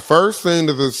 When I first seen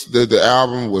that the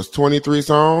album was 23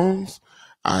 songs,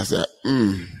 I said,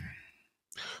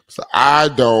 So I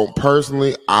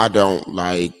don't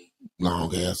like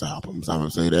long ass albums. I'm gonna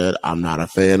say that I'm not a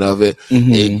fan of it.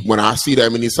 When I see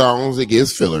that many songs, it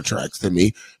gives filler tracks to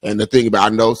me. And the thing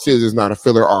about, I know SZA is not a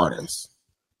filler artist,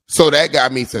 so that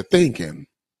got me to thinking,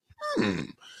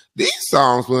 these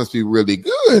songs must be really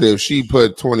good if she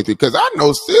put 23. Because I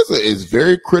know SZA is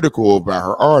very critical about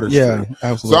her artistry. Yeah,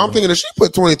 absolutely. So I'm thinking if she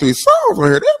put 23 songs on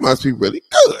here, that must be really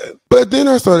good. But then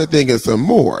I started thinking some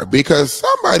more, because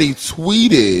somebody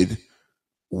tweeted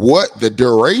what the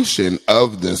duration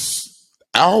of this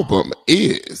album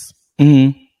is.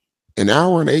 An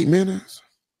hour and 8 minutes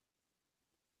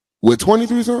with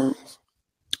 23 songs.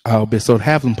 Oh, but so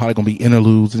half of them probably gonna be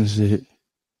interludes and shit.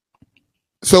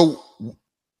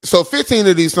 So 15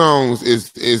 of these songs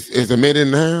is a minute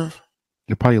and a half.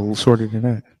 They're probably a little shorter than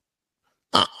that.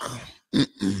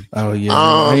 Oh yeah,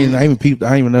 I even peeped.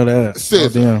 I didn't even know that.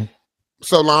 Scissors. Oh, damn.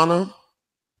 Solana.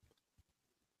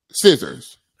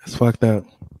 Scissors. That's fucked up.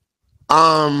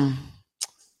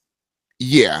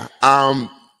 Yeah.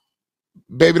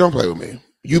 Baby, don't play with me.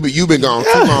 You've been gone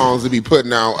too long to be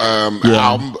putting out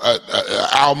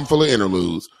album full of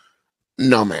interludes.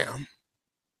 No, ma'am.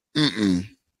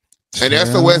 And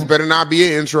SOS better not be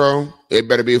an intro. It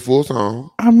better be a full song.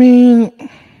 I mean,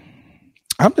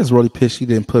 I'm just really pissed she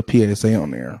didn't put PSA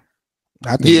on there.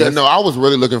 I was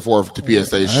really looking forward to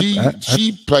PSA.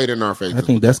 She played in our face. I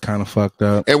think that's kind of fucked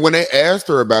up. And when they asked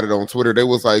her about it on Twitter, they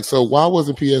was like, so why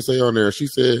wasn't PSA on there? She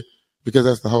said, because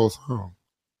that's the whole song.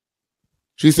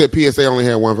 She said PSA only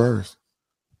had one verse.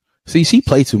 See, she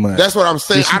played too much. That's what I'm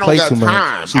saying. I don't got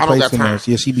time. I don't got time.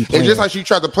 Yeah, she be playing. And just like she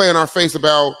tried to play in our face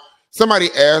about, somebody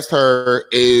asked her,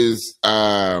 is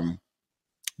The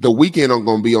Weeknd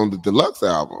going to be on the deluxe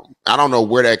album? I don't know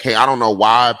where that came. I don't know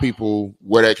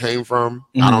where that came from.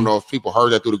 I don't know if people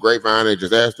heard that through the grapevine and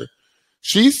just asked her.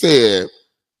 She said,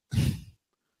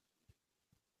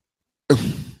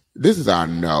 this is how I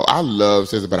know. I love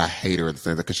SZA, but I hate her at the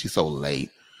same time because she's so late.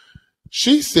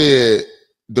 She said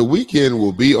The Weeknd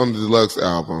will be on the deluxe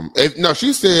album.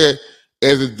 She said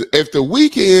if The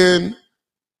Weeknd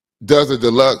does a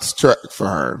deluxe track for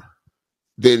her,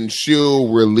 then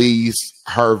she'll release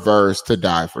her verse to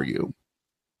Die For You.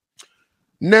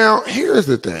 Now, here's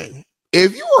the thing.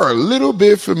 If you are a little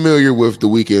bit familiar with The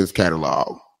Weeknd's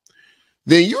catalog,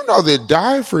 then you know that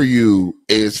Die For You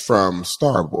is from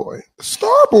Starboy.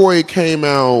 Starboy came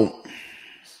out,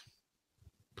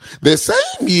 The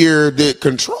same year that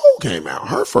Control came out,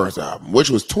 her first album, which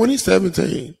was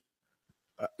 2017.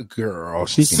 Girl,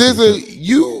 she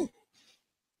SZA,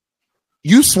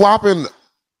 you swapping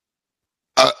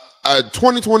a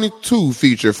 2022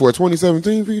 feature for a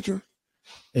 2017 feature?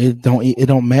 It don't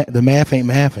the math ain't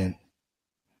mathing.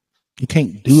 You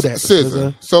can't do that.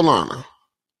 SZA, Solana.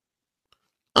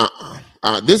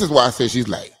 This is why I said she's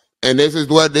late. And this is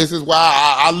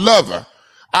why I love her.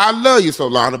 I love you,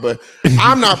 Solana, but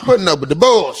I'm not putting up with the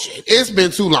bullshit. It's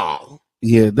been too long.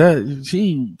 Yeah,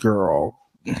 girl.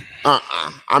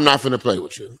 I'm not finna play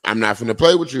with you. I'm not finna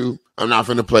play with you.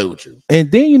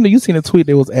 And then you seen a tweet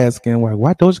that was asking like,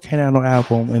 why Doja Cat out no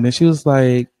album? And then she was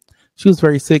like, she was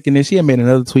very sick. And then she had made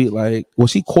another tweet like, well,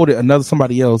 she quoted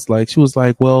somebody else. Like she was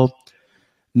like, well,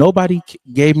 nobody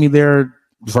gave me their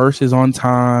verses on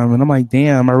time. And I'm like,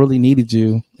 damn, I really needed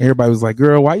you. Everybody was like,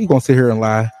 girl, why you gonna sit here and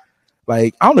lie?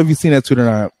 Like, I don't know if you've seen that tweet or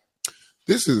not.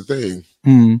 This is the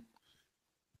thing.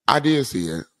 I did see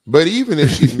it. But even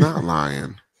if she's not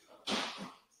lying,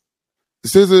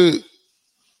 SZA,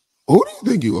 who do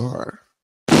you think you are?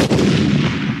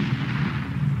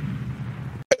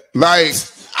 Like,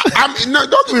 no,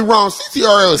 don't get me wrong.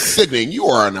 CTRL is sickening. You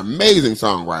are an amazing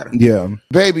songwriter. Yeah.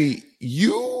 Baby,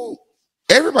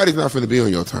 everybody's not going to be on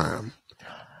your time.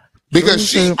 Because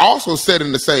she also said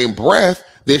in the same breath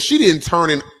that she didn't turn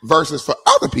in verses for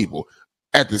other people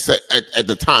at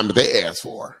the time that they asked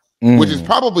for. Which is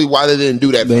probably why they didn't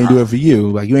do that. They didn't do it for you.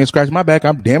 Like, you ain't scratching my back.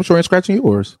 I'm damn sure ain't scratching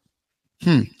yours.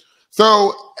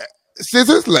 So,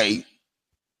 SZA's late,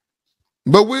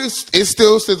 but it's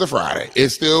still SZA Friday.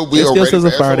 It's still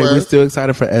SZA Friday. We're still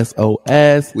excited for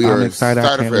SOS. I'm excited.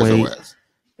 I can't wait. SOS.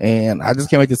 And I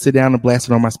just can't wait to sit down and blast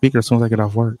it on my speaker as soon as I get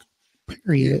off work.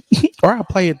 Period. Or I'll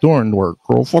play it during work.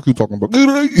 Girl, fuck you talking about.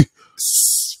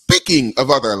 Speaking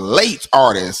of other late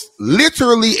artists,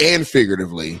 literally and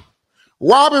figuratively,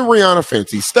 Robin Rihanna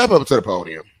Fenty, step up to the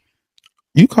podium.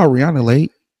 You call Rihanna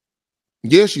late?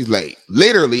 Yeah, she's late,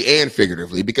 literally and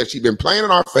figuratively, because she's been playing in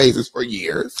our faces for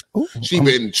years. She's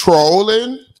been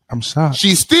trolling. I'm shocked.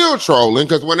 She's still trolling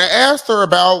because when I asked her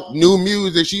about new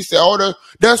music, she said, "Oh,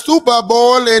 the Super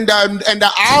Bowl and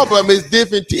the album is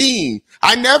different team."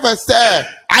 I never said.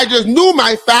 I just knew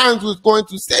my fans was going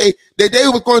to say that they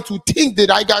was going to think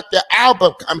that I got the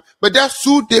album coming, but that's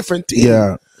two different teams.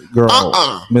 Yeah.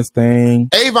 Girl, Miss Thing,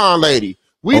 Avon lady,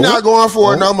 we not going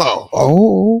for it no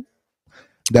more.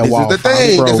 This is the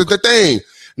thing. This is the thing.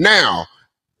 Now,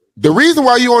 the reason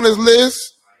why you on this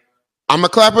list, I'm gonna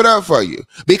clap it up for you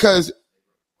because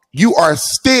you are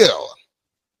still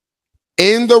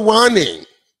in the running.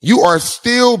 You are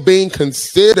still being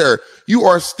considered. You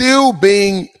are still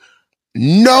being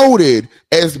noted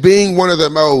as being one of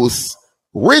the most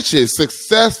richest,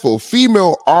 successful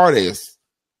female artists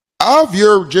of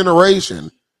your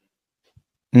generation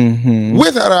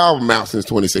with that album out since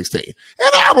 2016. And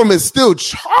the album is still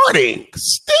charting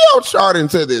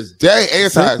to this day.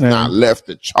 Anti has not left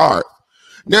the chart.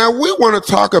 Now, we want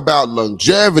to talk about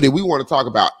longevity. We want to talk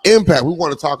about impact. We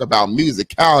want to talk about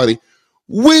musicality.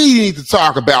 We need to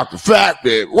talk about the fact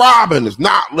that Robin has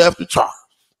not left the chart.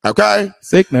 Okay?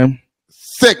 Sickening.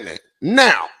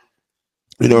 Now,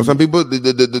 you know, some people the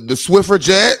Swiffer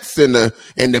Jets and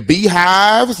the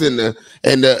Beehives and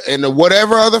the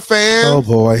whatever other fan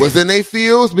was in their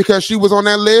fields because she was on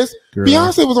that list. Girl.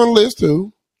 Beyonce was on the list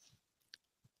too.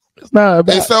 It's not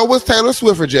about- and so was Taylor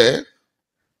Swiffer Jet.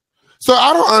 So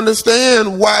I don't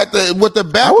understand what the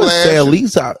backlash. I would say at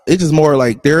least it's just more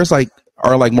like there's like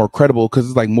are like more credible because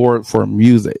it's like more for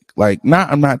music. Like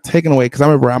I'm not taking away because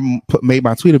I remember made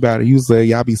my tweet about it. You say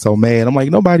y'all be so mad. I'm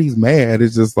like nobody's mad.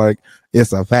 It's just like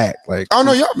it's a fact. Like oh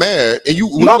no, y'all mad and you.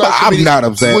 No, but I'm not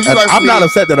upset. I'm not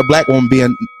upset that a black woman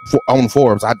being on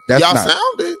Forbes. That's y'all not.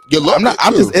 Sounded. You look.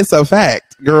 I'm just. It's a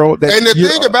fact, girl. And the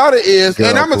thing about it is, girl,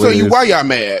 and I'm gonna tell you why y'all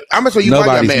mad. I'm gonna tell you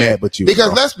why y'all mad. But you, because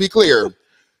girl. Let's be clear.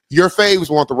 Your faves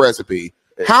want the recipe.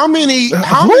 How many? No.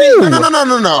 How many?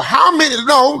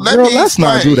 No, let's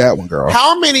not do that one, girl.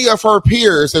 How many of her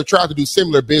peers have tried to do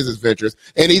similar business ventures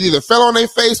and it either fell on their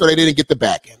face or they didn't get the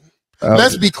backing?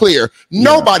 Let's be clear.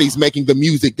 Nobody's making the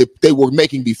music that they were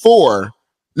making before.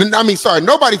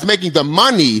 Nobody's making the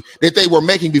money that they were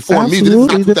making before music. This is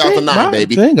not 2009,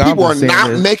 baby. People are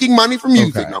not making money from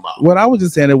music no more. Well, I was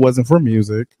just saying it wasn't for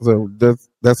music, so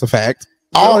that's a fact.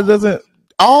 It doesn't.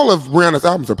 All of Rihanna's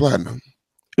albums are platinum.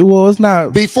 Well, it's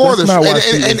not before the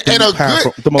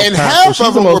and half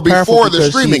of them were before the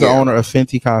streaming. She's the owner of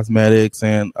Fenty Cosmetics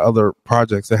and other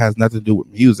projects that has nothing to do with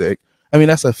music. I mean,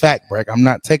 that's a fact, Breck. I'm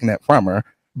not taking that from her.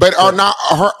 But are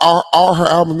her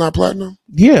albums not platinum?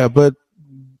 Yeah, but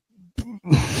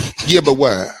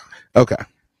what? Okay.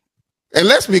 And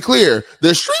let's be clear,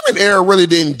 the streaming era really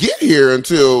didn't get here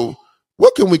until,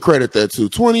 what can we credit that to?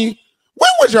 When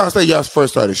would y'all say y'all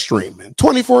first started streaming?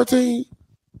 2014?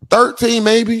 13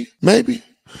 maybe?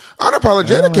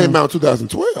 Unapologetic came out in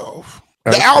 2012.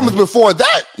 The albums before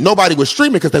that, nobody was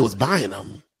streaming because they was buying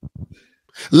them.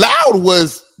 Loud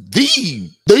was the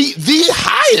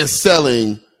highest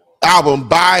selling album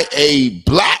by a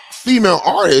black female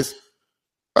artist.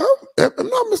 If I'm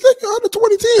not mistaken, under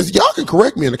 2010s. Y'all can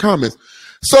correct me in the comments.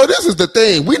 So this is the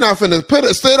thing. We're not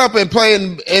finna sit up and play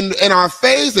in our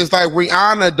faces like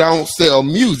Rihanna don't sell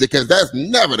music, because that's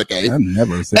never the case.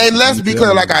 And let's be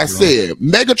clear, like I said,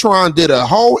 Megatron did a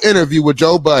whole interview with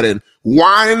Joe Budden,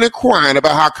 whining and crying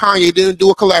about how Kanye didn't do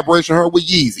a collaboration with her with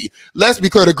Yeezy. Let's be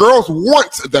clear, the girls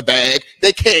want the bag.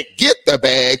 They can't get the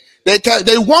bag.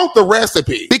 They want the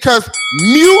recipe, because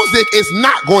music is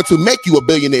not going to make you a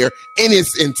billionaire in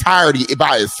its entirety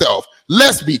by itself.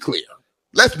 Let's be clear.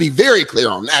 Let's be very clear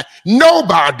on that.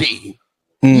 Nobody,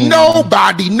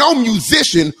 no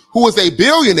musician who is a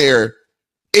billionaire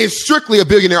is strictly a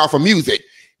billionaire off of music.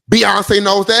 Beyonce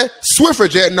knows that.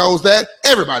 Swifferjet knows that.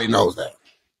 Everybody knows that.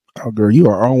 Oh, girl, you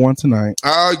are on one tonight.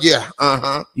 Oh, yeah.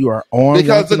 Uh-huh. You are on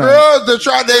because the girls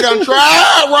that they done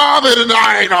tried Robin, and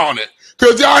I ain't on it.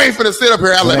 Because y'all ain't finna sit up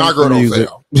here and let my girl don't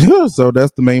sell. So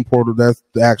that's the main portal. That's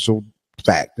the actual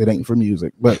fact. It ain't for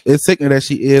music. But it's sickening that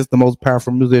she is the most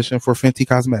powerful musician for Fenty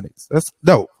Cosmetics. That's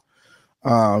dope.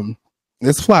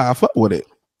 It's fly. I fuck with it.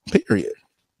 Period.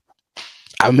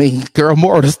 I mean, girl,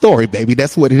 more of the story, baby.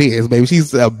 That's what it is, baby.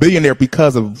 She's a billionaire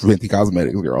because of Fenty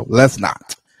Cosmetics, girl. Let's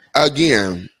not.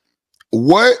 Again,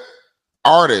 what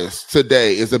artist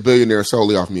today is a billionaire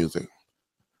solely off music?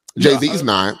 Jay-Z's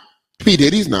not. P.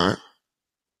 Diddy's not.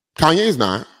 Kanye's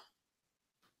not.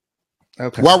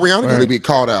 Okay. Why Rihanna gonna be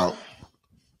called out?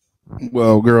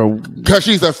 Well, girl, because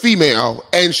she's a female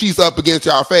and she's up against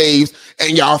y'all faves,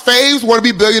 and y'all faves want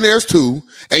to be billionaires too,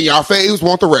 and y'all faves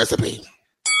want the recipe.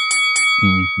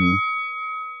 Mm-hmm.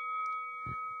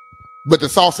 But the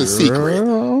sauce is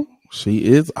secret. She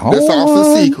is. The sauce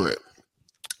is secret.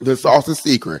 The sauce is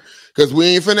secret. Because we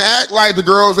ain't finna act like the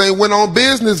girls ain't went on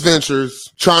business ventures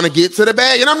trying to get to the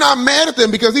bag. And I'm not mad at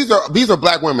them, because these are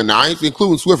black women. Now, I ain't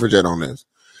including Swifferjet on this.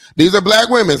 These are black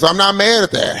women, so I'm not mad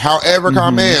at that. However,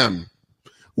 ma'am,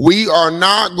 we are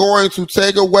not going to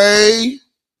take away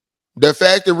the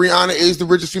fact that Rihanna is the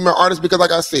richest female artist, because,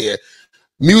 like I said,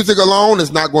 music alone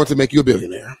is not going to make you a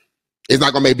billionaire. It's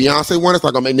not going to make Beyonce one. It's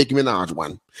not going to make Nicki Minaj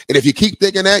one. And if you keep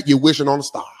thinking that, you're wishing on a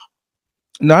star.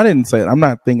 No, I didn't say it. I'm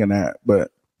not thinking that,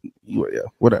 but yeah,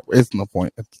 whatever. It's no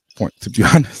point. It's point, to be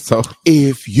honest. So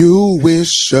if you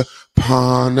wish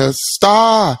upon a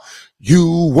star,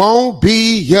 you won't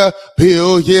be a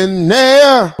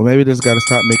billionaire. Well, maybe they just got to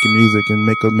stop making music and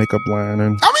make a makeup line.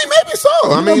 And I mean, maybe so.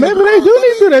 I mean, maybe they do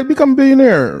need to do that, become a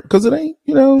billionaire, because it ain't,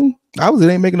 it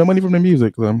ain't making no money from the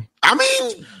music. So. I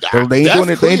mean, so they ain't doing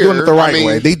it. They ain't doing it the right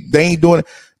way. They ain't doing it.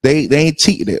 They ain't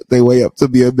cheating it. They way up to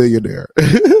be a billionaire.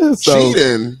 So,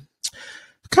 cheating.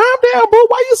 Calm down, bro.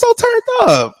 Why you so turned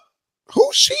up?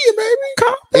 Who's cheating, baby?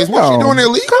 Calm down. Is what she doing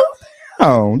illegal? Calm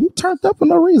down. You turned up for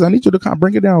no reason. I need you to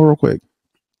bring it down real quick.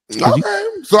 Okay.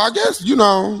 So I guess, you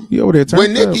over there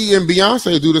when Nicki and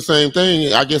Beyonce do the same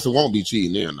thing, I guess it won't be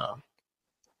cheating then,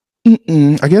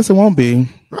 though. I guess it won't be.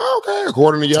 Okay,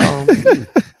 according to y'all.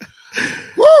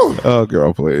 Woo! Oh,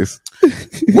 girl, please.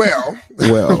 Well.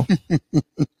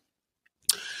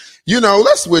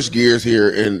 Let's switch gears here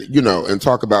and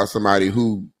talk about somebody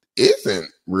who isn't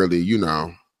really,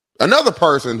 another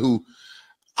person who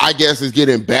I guess is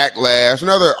getting backlash,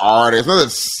 another artist, another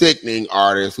sickening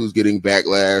artist who's getting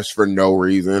backlash for no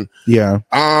reason. Yeah.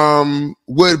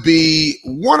 Would be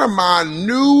one of my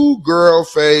new girl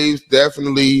faves,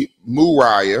 definitely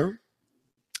Mariah,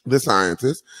 the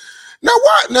scientist. Now,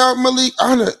 Now, Malik,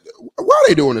 why are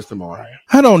they doing this to Mariah?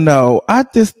 I don't know. I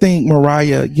just think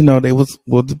Mariah,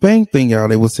 the main thing, y'all,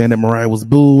 they were saying that Mariah was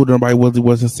booed. Nobody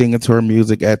wasn't singing to her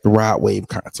music at the Rod Wave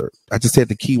concert. I just said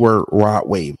the keyword Rod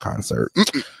Wave concert.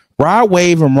 Rod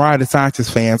Wave and Mariah the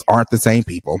Scientist fans aren't the same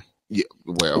people. Yeah,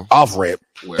 well. Off rip.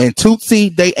 Well. And Tootsie,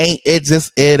 they ain't,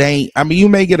 it ain't. I mean, you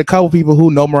may get a couple people who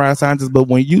know Mariah Scientist, but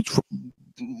when you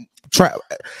try,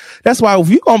 that's why if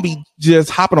you're going to be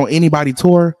just hopping on anybody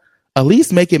tour, at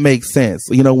least make it make sense.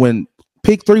 When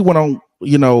Pick 3 went on,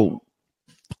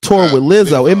 tour with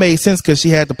Lizzo, it made sense because she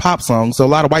had the pop song. So a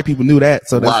lot of white people knew that.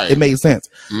 So it made sense.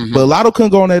 Mm-hmm. But Lotto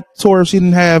couldn't go on that tour if she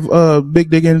didn't have Big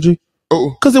Dick Energy.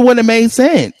 Because it wouldn't have made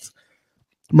sense.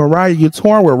 Mariah, you're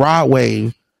touring with Rod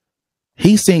Wave.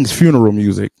 He sings funeral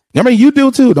music. I mean, you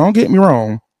do too. Don't get me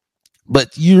wrong.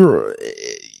 But your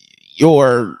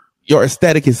your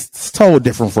aesthetic is so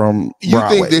different from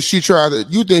Broadway. You think that she tried to?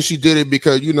 You think she did it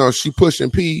because she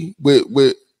pushing P with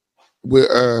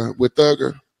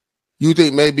Thugger? You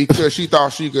think maybe because she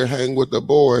thought she could hang with the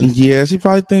boys? Yeah, she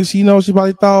probably thinks she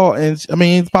probably thought, and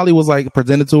it probably was like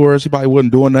presented to her. She probably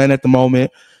wasn't doing nothing at the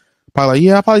moment. Probably like,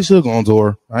 yeah, I probably should go on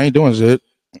tour. I ain't doing shit.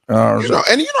 A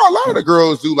lot of the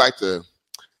girls do like to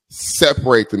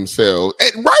separate themselves,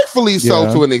 and rightfully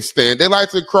so to an extent. They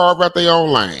like to carve out their own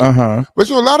lane. But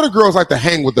a lot of the girls like to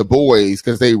hang with the boys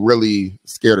because they really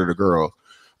scared of the girls.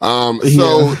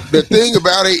 So the thing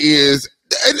about it is,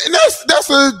 and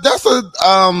that's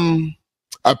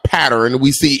a pattern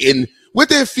we see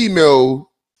within female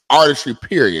artistry.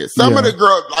 Period. Some of the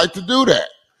girls like to do that.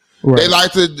 Right. They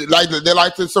like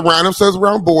to surround themselves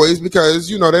around boys because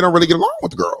they don't really get along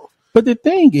with the girls. But the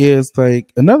thing is,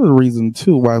 like, another reason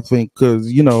too why I think, because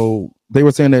they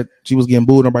were saying that she was getting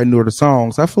booed, nobody knew the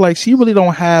songs. I feel like she really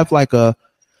don't have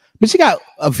she got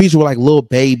a feature with like Lil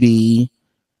Baby,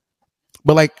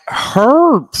 but like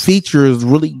her features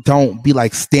really don't be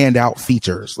like standout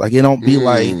features. Like it don't be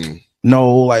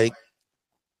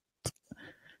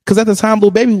because at the time,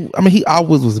 Lil Baby, he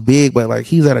always was big, but like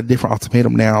he's at a different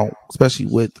ultimatum now, especially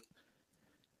with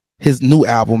his new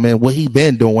album and what he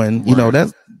been doing. Right.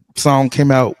 That song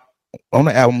came out on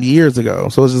the album years ago,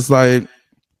 so it's just like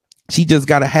she just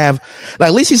gotta have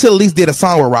at least she should at least did a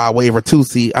song with Rod Wave or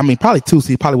 2C. Probably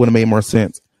 2C probably would have made more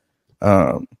sense.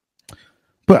 But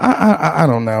I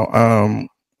don't know.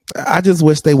 I just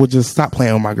wish they would just stop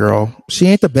playing with my girl. She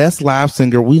ain't the best live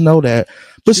singer, we know that.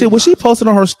 But shit, when she posted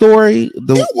on her story,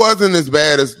 it wasn't as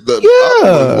bad as the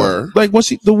other ones were. Like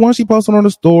the one she posted on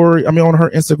the story, on her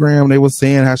Instagram, they were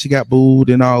saying how she got booed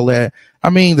and all that.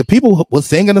 The people were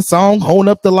singing the song, holding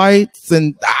up the lights,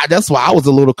 and that's why I was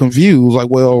a little confused. Like,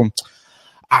 well,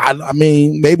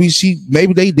 maybe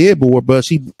they did boo her, but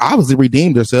she obviously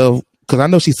redeemed herself because I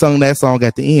know she sung that song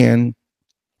at the end.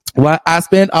 Well, I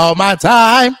spent all my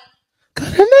time good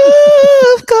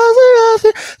enough,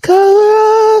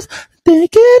 cause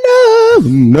thinking of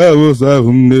never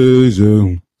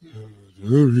salvation.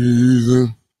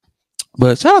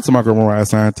 But shout out to my girl Mariah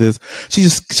Scientist. She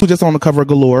was just on the cover of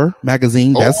Galore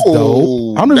magazine. That's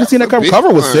dope. I don't even seen that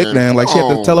cover was sick, man. Like she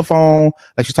had the telephone,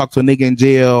 like she talked to a nigga in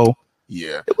jail.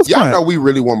 Yeah, it was fun. Know we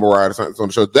really want Mariah Scientist on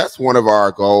the show. That's one of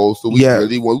our goals. So we're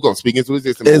going to speak into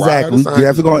existence. Exactly. We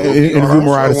definitely going to interview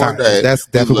Mariah Scientist. That's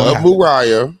definitely love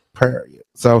Mariah. Period.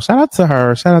 So shout out to her,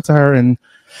 and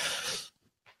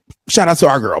shout out to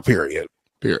our girl. Period.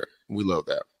 We love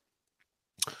that.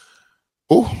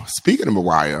 Oh, speaking of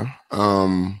Mariah,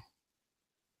 I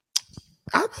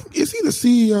think is he the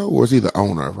CEO or is he the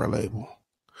owner of her label?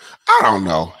 I don't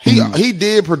know. He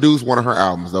did produce one of her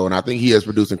albums though, and I think he has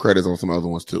producing credits on some other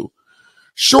ones too.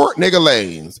 Short Nigga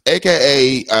Lanes,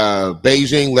 aka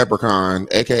Beijing Leprechaun,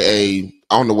 aka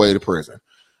On the Way to Prison.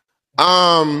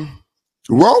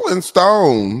 Rolling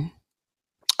Stone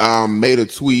made a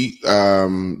tweet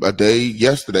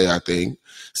yesterday, I think,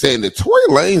 saying that Tory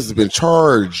Lanez has been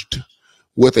charged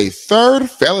with a third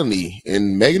felony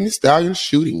in Megan Thee Stallion's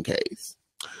shooting case.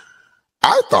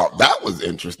 I thought that was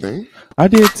interesting. I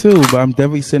did too, but I'm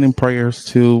definitely sending prayers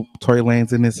to Tory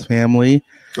Lanez and his family.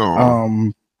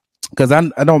 Because I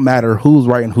don't matter who's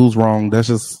right and who's wrong.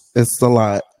 It's a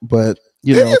lot. But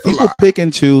people pick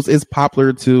and choose. It's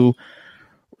popular to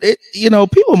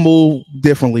people move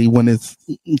differently when it's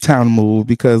time to move,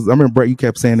 because I remember Brett, you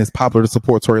kept saying it's popular to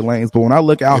support Tory Lanez, but when I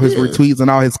look at all his retweets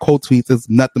and all his quote tweets, it's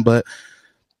nothing but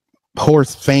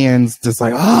horse fans just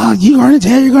like, oh, you're going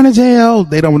to jail.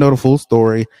 They don't know the full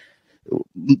story.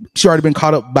 She already been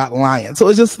caught up by lying. So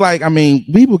it's just like,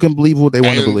 people can believe what they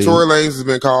want to believe. Tory Lanez has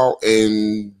been caught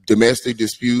in domestic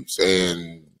disputes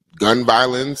and gun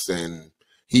violence, and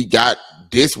he got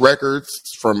diss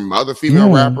records from other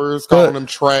female rappers calling them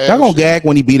trash. Y'all gonna gag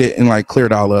when he beat it and like clear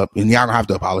it all up, and y'all gonna have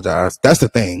to apologize. That's the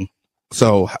thing.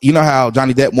 So you know how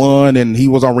Johnny Depp won and he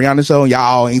was on Rihanna's show and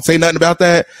y'all ain't say nothing about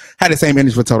that? Had the same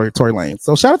energy for Tory Lanez.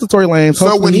 So shout out to Tory Lanez.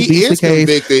 So when he is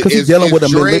convicted, because he's dealing with a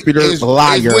manipulative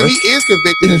liar. When he is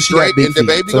convicted, is Drake and the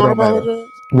baby gonna apologize?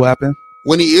 What happened?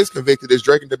 When he is convicted, is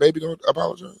Drake and the baby gonna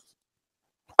apologize?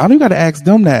 I don't even got to ask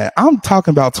them that. I'm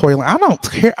talking about Tory Lanez. I don't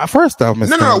care. First off,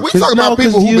 no. We talking about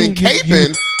people who've been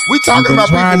caping. We talking about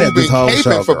people who've been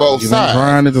caping for both sides.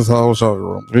 Trying it this whole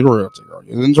show. Be real to you.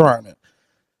 You've been trying it.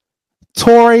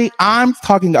 Tory, I'm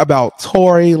talking about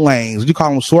Tory Lanez. You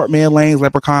call him Short Man Lanez,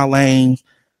 Leprechaun Lanez,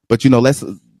 but you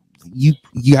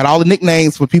got all the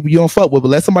nicknames for people you don't fuck with. But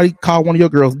let somebody call one of your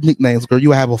girls nicknames, girl,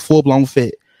 you have a full blown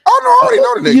fit. Oh no, I already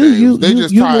know the nicknames. They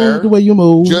just tired. Move the way you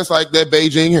move, just like that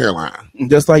Beijing hairline,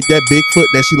 just like that Bigfoot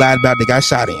that she lied about that got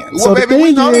shot in. Well, so baby,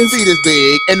 we know the feet is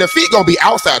big, and the feet gonna be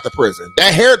outside the prison.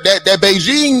 That hair, that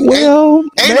Beijing, well,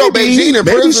 ain't no Beijing in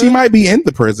prison. She might be in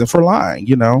the prison for lying,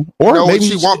 you know, or no, maybe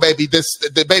she won't, baby.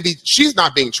 The baby, she's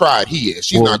not being tried. He is.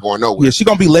 She's not going nowhere. Yeah, she's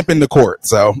gonna be limping to court.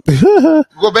 So,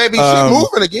 well, baby, she's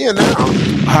moving again now.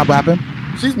 How happened?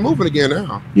 She's moving again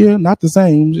now. Yeah, not the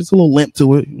same. Just a little limp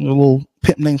to it. A little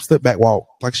pimp named slip back walk,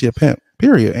 like she a pimp.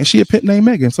 Period. And she a pimp named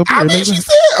Megan. So I mean, she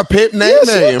said a pimp named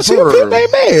Megan. She a pimp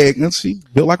named Megan. And she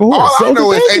built like a horse. All I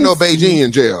know is ain't no Beijing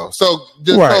in jail. So,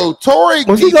 so Tory.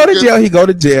 When he go to jail, he go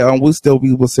to jail, and we'll still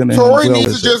be sending him. Tory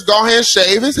needs to just go ahead and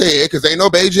shave his head because ain't no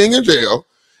Beijing in jail.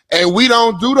 And we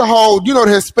don't do the whole, you know,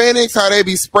 the Hispanics, how they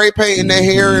be spray painting their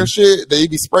hair and shit. They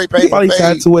be spray painting. Everybody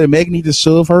got to it. Megan need to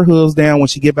shove her hooves down when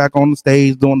she get back on the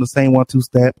stage doing the same 1-2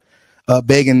 step,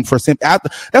 begging for simp. That's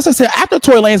what I said. After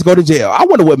Tory Lanez go to jail, I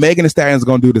wonder what Megan Thee Stallion's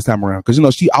gonna do this time around. Because you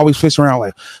know she always fish around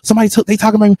like they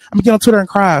talking about me. I'm gonna get on Twitter and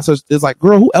cry. So it's like,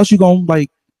 girl, who else you gonna like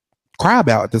cry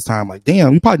about at this time? Like,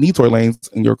 damn, you probably need Tory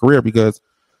Lanez in your career because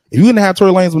if you didn't have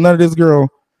Tory Lanez with none of this, girl,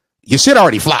 your shit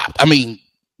already flopped. I mean,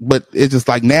 but it's just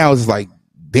like now it's just like,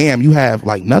 damn, you have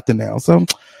like nothing now. So,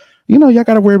 you know, y'all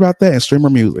got to worry about that and streamer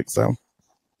music. So,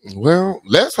 well,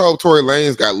 let's hope Tory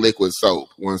Lanez got liquid soap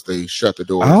once they shut the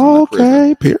door.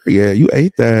 Okay, period. You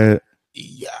ate that.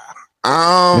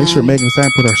 Yeah. Make sure Megan Thee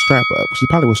Stallion put her strap up. She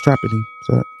probably was strapping him.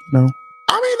 So, you know.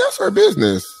 I mean, that's her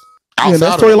business. Yeah,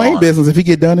 that's Tory Lanez business if he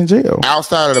get done in jail.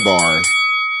 Outside of the bars.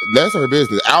 That's her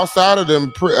business. Outside of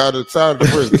them, outside of the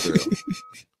prison.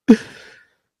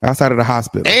 Outside of the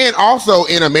hospital. And also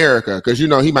in America, because you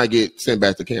know he might get sent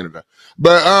back to Canada.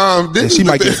 But she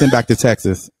might get sent back to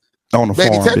Texas on the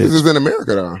farm. Texas is in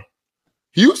America though.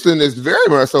 Houston is very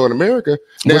much so in America.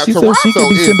 Now she said she can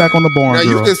be sent back on the barn. Now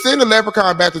girl. you can send a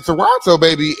leprechaun back to Toronto,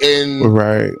 baby, and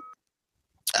right.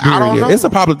 I don't know. It's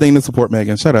a popular thing to support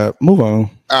Megan. Shut up. Move on.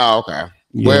 Oh, okay.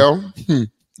 Yeah. Well,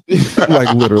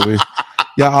 like literally.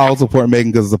 Y'all all support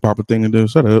Megan because it's a popular thing to do.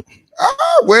 Shut up.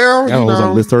 Well, y'all was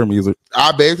on list her music.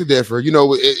 I beg to differ. You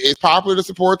know, it's popular to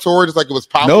support Tory just like it was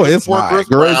popular to support Chris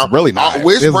Brown. It's really not.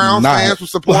 Wish Brown fans were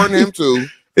supporting him too.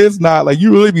 It's not like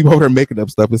you really be over there making up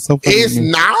stuff. It's so funny. It's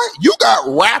not. You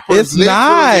got rappers it's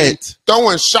not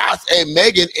throwing shots at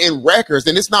Megan in records,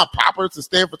 and it's not popular to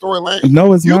stand for Tory Lanez.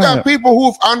 No, it's not. You got people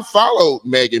who've unfollowed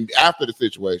Megan after the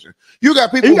situation. You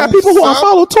got people. Who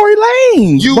unfollowed Tory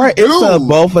Lanez. You right? Do. It's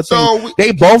both a thing.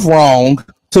 They both wrong.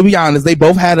 To be honest, they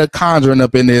both had a conjuring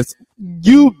up in this.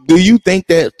 Do you think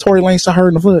that Tory Lanez shot her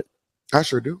in the foot? I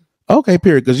sure do. Okay,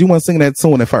 period. Because you weren't singing that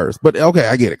tune at first. But okay,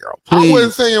 I get it, girl. Please. I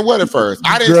wasn't saying what at first.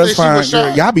 I didn't say she was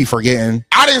shot. Y'all be forgetting.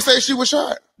 I didn't say she was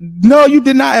shot. No, you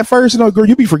did not at first. You know, girl,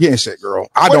 you be forgetting shit, girl.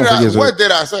 What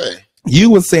did I say? You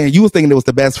was thinking it was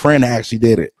the best friend that actually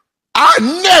did it. I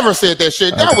never said that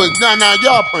shit. That was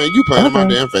y'all playing. You playing in my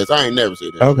damn face. I ain't never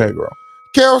said that. Okay, girl.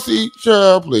 Kelsey,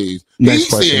 child, please.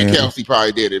 Next He said Kelsey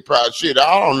probably did it. Probably shit.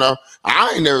 I don't know.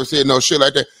 I ain't never said no shit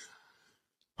like that.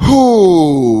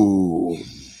 Who?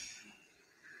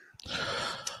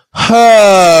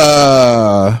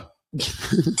 Girl,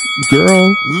 you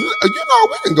know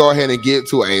we can go ahead and get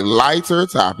to a lighter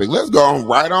topic. Let's go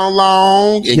right on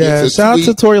long. And get to shout out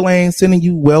to Tory Lanez sending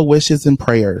you well wishes and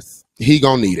prayers. He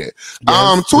gonna need it.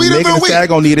 Yes. Tweet of the week. Megan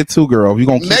gonna need it too, girl. You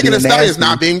gonna Megan Thee Stallion is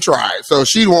not being tried, so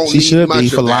she won't. She need should much be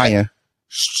for of lying. That.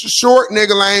 Short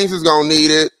nigga Lanez is gonna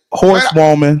need it.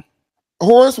 Horsewoman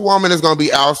is gonna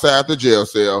be outside the jail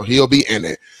cell. He'll be in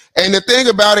it. And the thing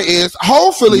about it is,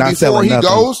 hopefully before he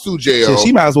goes to jail,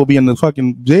 she might as well be in the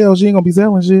fucking jail. She ain't gonna be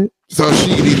selling shit. So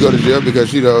she needs to go to jail because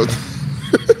she knows.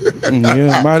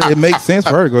 Yeah, it makes sense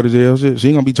for her to go to jail. She ain't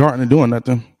gonna be charting and doing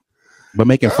nothing but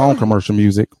making phone commercial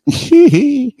music. What?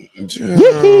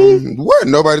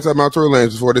 Nobody talking about Tory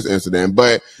Lanez before this incident,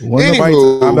 but nobody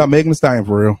talking about Megan Thee Stallion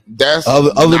for real. That's other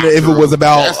than if it was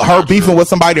about her beefing with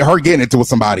somebody, her getting into with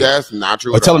somebody. That's not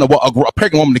true. Or telling a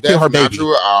pregnant woman to kill her baby. That's not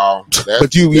true at all.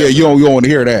 But you don't want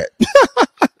to hear that.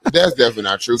 That's definitely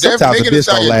not true. Megan Thee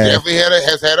Stallion definitely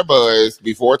has had a buzz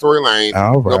before Tory Lanez.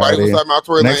 Nobody was talking about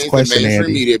Tory Lanez in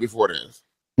mainstream media before this.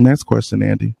 Next question,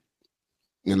 Andy.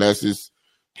 Unless it's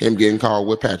him getting called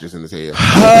with patches in his head.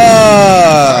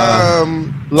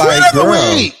 Tweet of the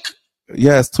week.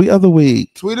 Yes, tweet of the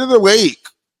week. Tweet of the week.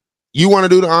 You want to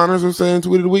do the honors of saying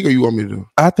tweet of the week, or you want me to do?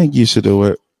 I think you should do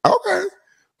it. Okay.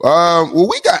 Well,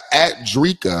 we got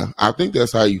 @Drika. I think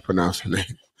that's how you pronounce her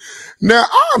name. Now,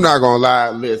 I'm not going to lie.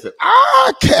 Listen,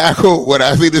 I cackle when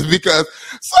I see this because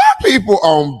some people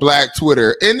on Black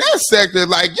Twitter in that sector,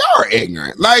 like, y'all are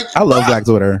ignorant. Like, I love Black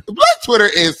Twitter. Black Twitter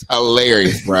is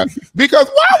hilarious, bro. Because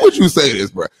why would you say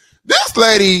this, bro? This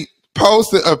lady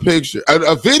posted a picture,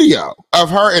 a video of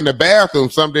her in the bathroom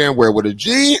some damn where with a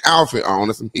jean outfit on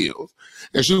and some heels.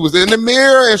 And she was in the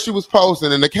mirror and she was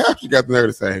posting, and the caption got there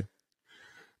to say,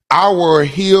 I wore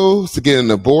heels to get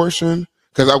an abortion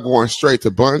because I'm going straight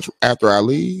to brunch after I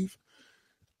leave.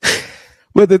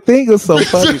 But the thing is so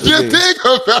funny. Just think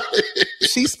about it.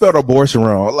 She spelled abortion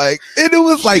wrong. Like, and it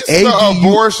was like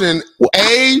abortion,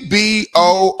 ABORSHUN.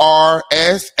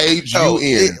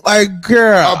 Like,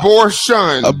 girl.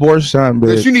 Abortion. Abortion,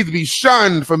 bitch. You need to be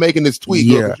shunned for making this tweet.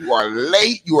 Yeah. You are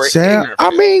late. You are ignorant.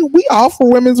 I mean, we all for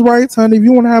women's rights, honey. If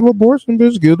you want to have abortion,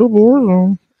 bitch, get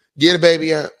abortion. Get a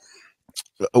baby out.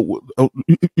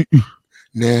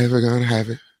 Never gonna have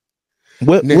it.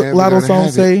 What Lotto song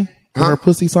say? Her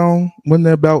pussy song? Wasn't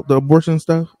that about the abortion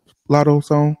stuff? Lotto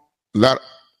song?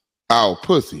 Oh,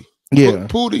 pussy. Yeah.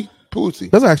 Pussy.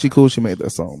 That's actually cool she made that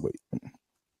song.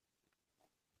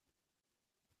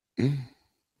 But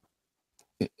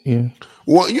yeah.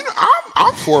 Well, you know,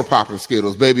 I'm for popping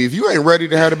Skittles, baby. If you ain't ready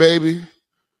to have a baby,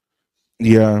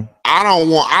 yeah.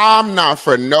 I'm not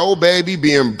for no baby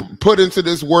being put into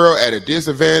this world at a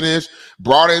disadvantage,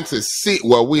 brought into sin.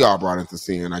 Well, we are brought into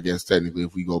sin, I guess, technically,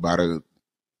 if we go by the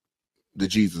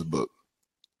Jesus book.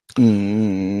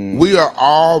 We are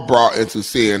all brought into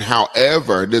sin.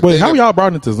 However, wait, how y'all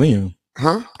brought into sin?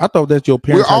 Huh? I thought that your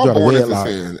parents we're all born into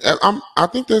sin. I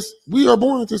think we are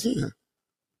born into sin.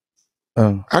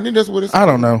 I think that's what it's. I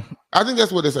don't know. I think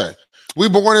that's what it says. We're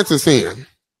born into sin.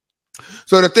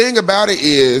 So the thing about it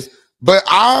is, but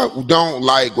I don't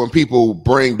like when people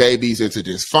bring babies into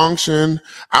dysfunction.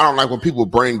 I don't like when people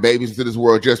bring babies into this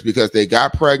world just because they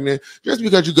got pregnant. Just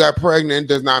because you got pregnant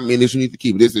does not mean that you need to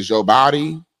keep it. This is your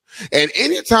body. And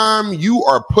anytime you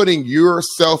are putting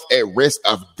yourself at risk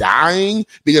of dying,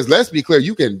 because let's be clear,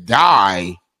 you can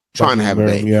die trying to have a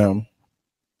baby. Yeah.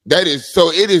 That is,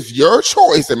 so it is your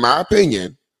choice, in my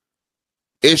opinion.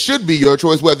 It should be your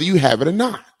choice whether you have it or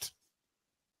not.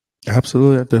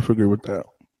 Absolutely, I definitely agree with that.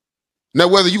 Now,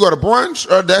 whether you go to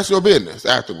brunch or that's your business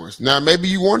afterwards. Now, maybe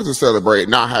you wanted to celebrate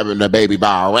not having a baby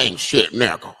by a ain't shit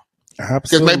nigga.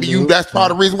 Because maybe that's part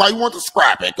of the reason why you want to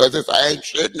scrap it, because it's a ain't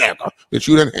shit nigga that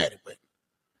you done had it with.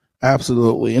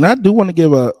 Absolutely. And I do want to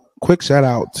give a quick shout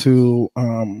out to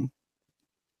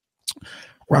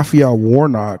Raphael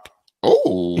Warnock.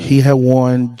 Oh, he had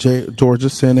won Georgia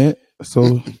Senate.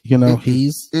 So, you know,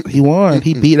 he won.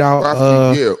 He beat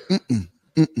out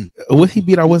what he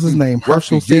beat out, what's his name?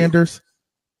 Herschel Sanders.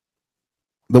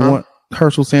 One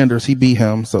Herschel Sanders, he beat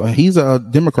him. So he's a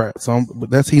Democrat. So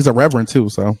he's a reverend too.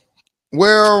 So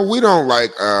well, we don't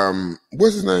like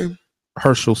what's his name?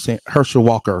 Herschel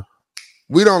Walker.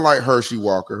 We don't like Hershey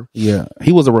Walker. Yeah,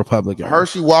 he was a Republican.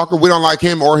 Hershey Walker, we don't like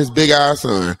him or his big ass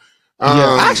son.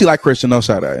 Yeah, I actually like Kristen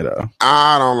Oshada though.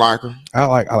 I don't like her. I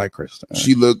like Kristen.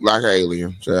 She looked like an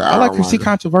alien. So I like her. She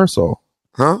controversial.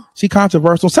 Huh? She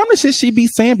controversial. Some of the shit she be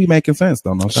saying be making sense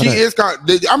though. No, she is. I'm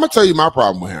gonna tell you my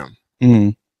problem with him. Mm-hmm.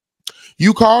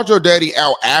 You called your daddy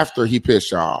out after he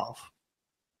pissed you off.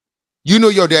 You knew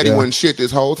your daddy wasn't shit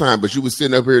this whole time, but you was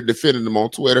sitting up here defending him on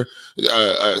Twitter,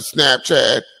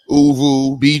 Snapchat,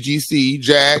 Uvu, BGC,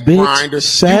 Jack,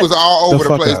 Grindr. He was all over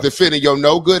the place defending your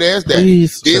no good ass daddy.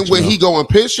 Then when he go and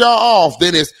piss y'all off,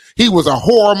 then he was a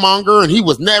whoremonger and he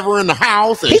was never in the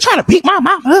house. And he trying to beat my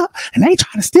mom up and they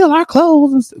trying to steal our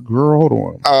clothes. Girl, hold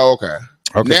on. Oh, okay.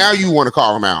 Now you want to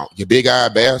call him out, you big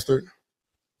eyed bastard.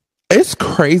 It's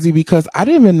crazy because I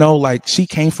didn't even know like she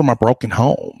came from a broken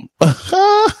home.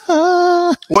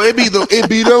 Well, it be the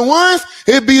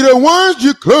ones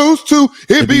you're close to.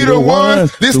 It be the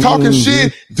ones this talking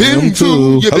shit. Them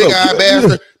too, you big eyed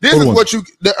bastard. This is what you.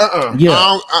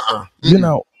 You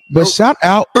know, but shout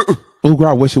out. Oh, girl,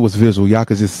 I wish it was visual. Y'all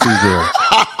could just see girl.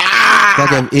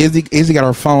 Like Izzy got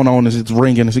her phone on and it's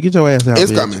ringing and she get your ass out.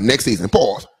 It's coming next season.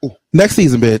 Pause. Ooh. Next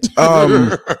season, bitch.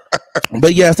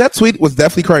 But yes, that tweet was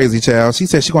definitely crazy, child. She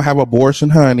said she gonna have abortion,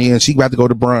 honey, and she about to go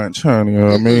to brunch, honey.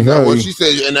 I mean, that's what she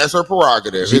said, and that's her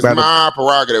prerogative. It's my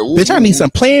prerogative. Ooh. Bitch, I need some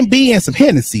Plan B and some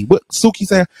Hennessy. What Suki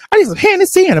said? I need some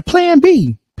Hennessy and a Plan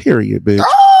B. Period, bitch.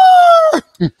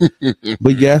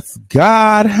 But yes,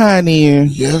 God, honey.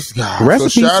 Yes, God. So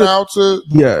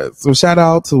shout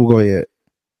out to go ahead.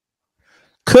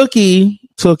 Cookie,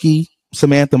 Tookie,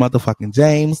 Samantha motherfucking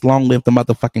James, long live the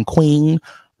motherfucking queen,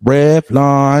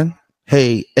 Revlon,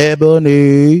 hey,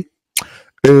 Ebony.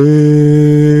 But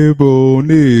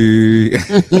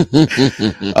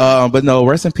no,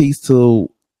 rest in peace to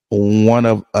one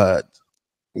of a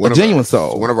genuine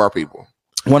soul, one of our people,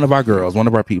 one of our girls, one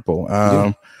of our people.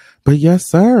 But yes,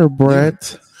 sir,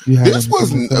 Brett. This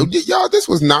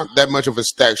was not that much of a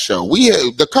stacked show. We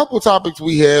had the couple topics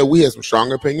we had some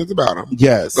strong opinions about them.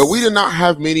 Yes, but we did not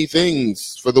have many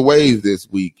things for the waves this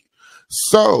week.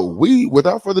 So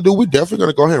without further ado, we're definitely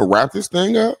going to go ahead and wrap this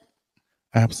thing up.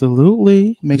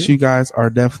 Absolutely. Make sure you guys are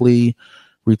definitely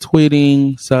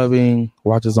retweeting, subbing,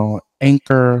 watch us on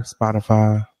Anchor,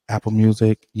 Spotify, Apple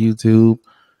Music, YouTube.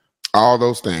 All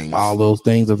those things.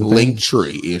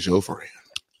 Linktree is your friend.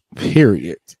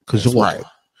 Period. Because you're right.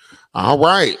 All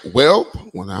right. Well,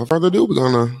 without further ado, we're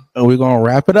gonna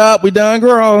wrap it up. We done,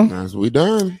 girl. As we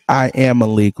done. I am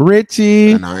Malik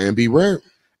Ritchie. And I am B Red.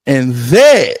 And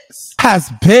this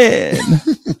has been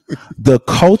the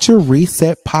Culture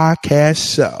Reset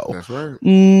Podcast Show. That's right.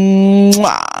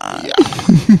 Mwah. Yeah.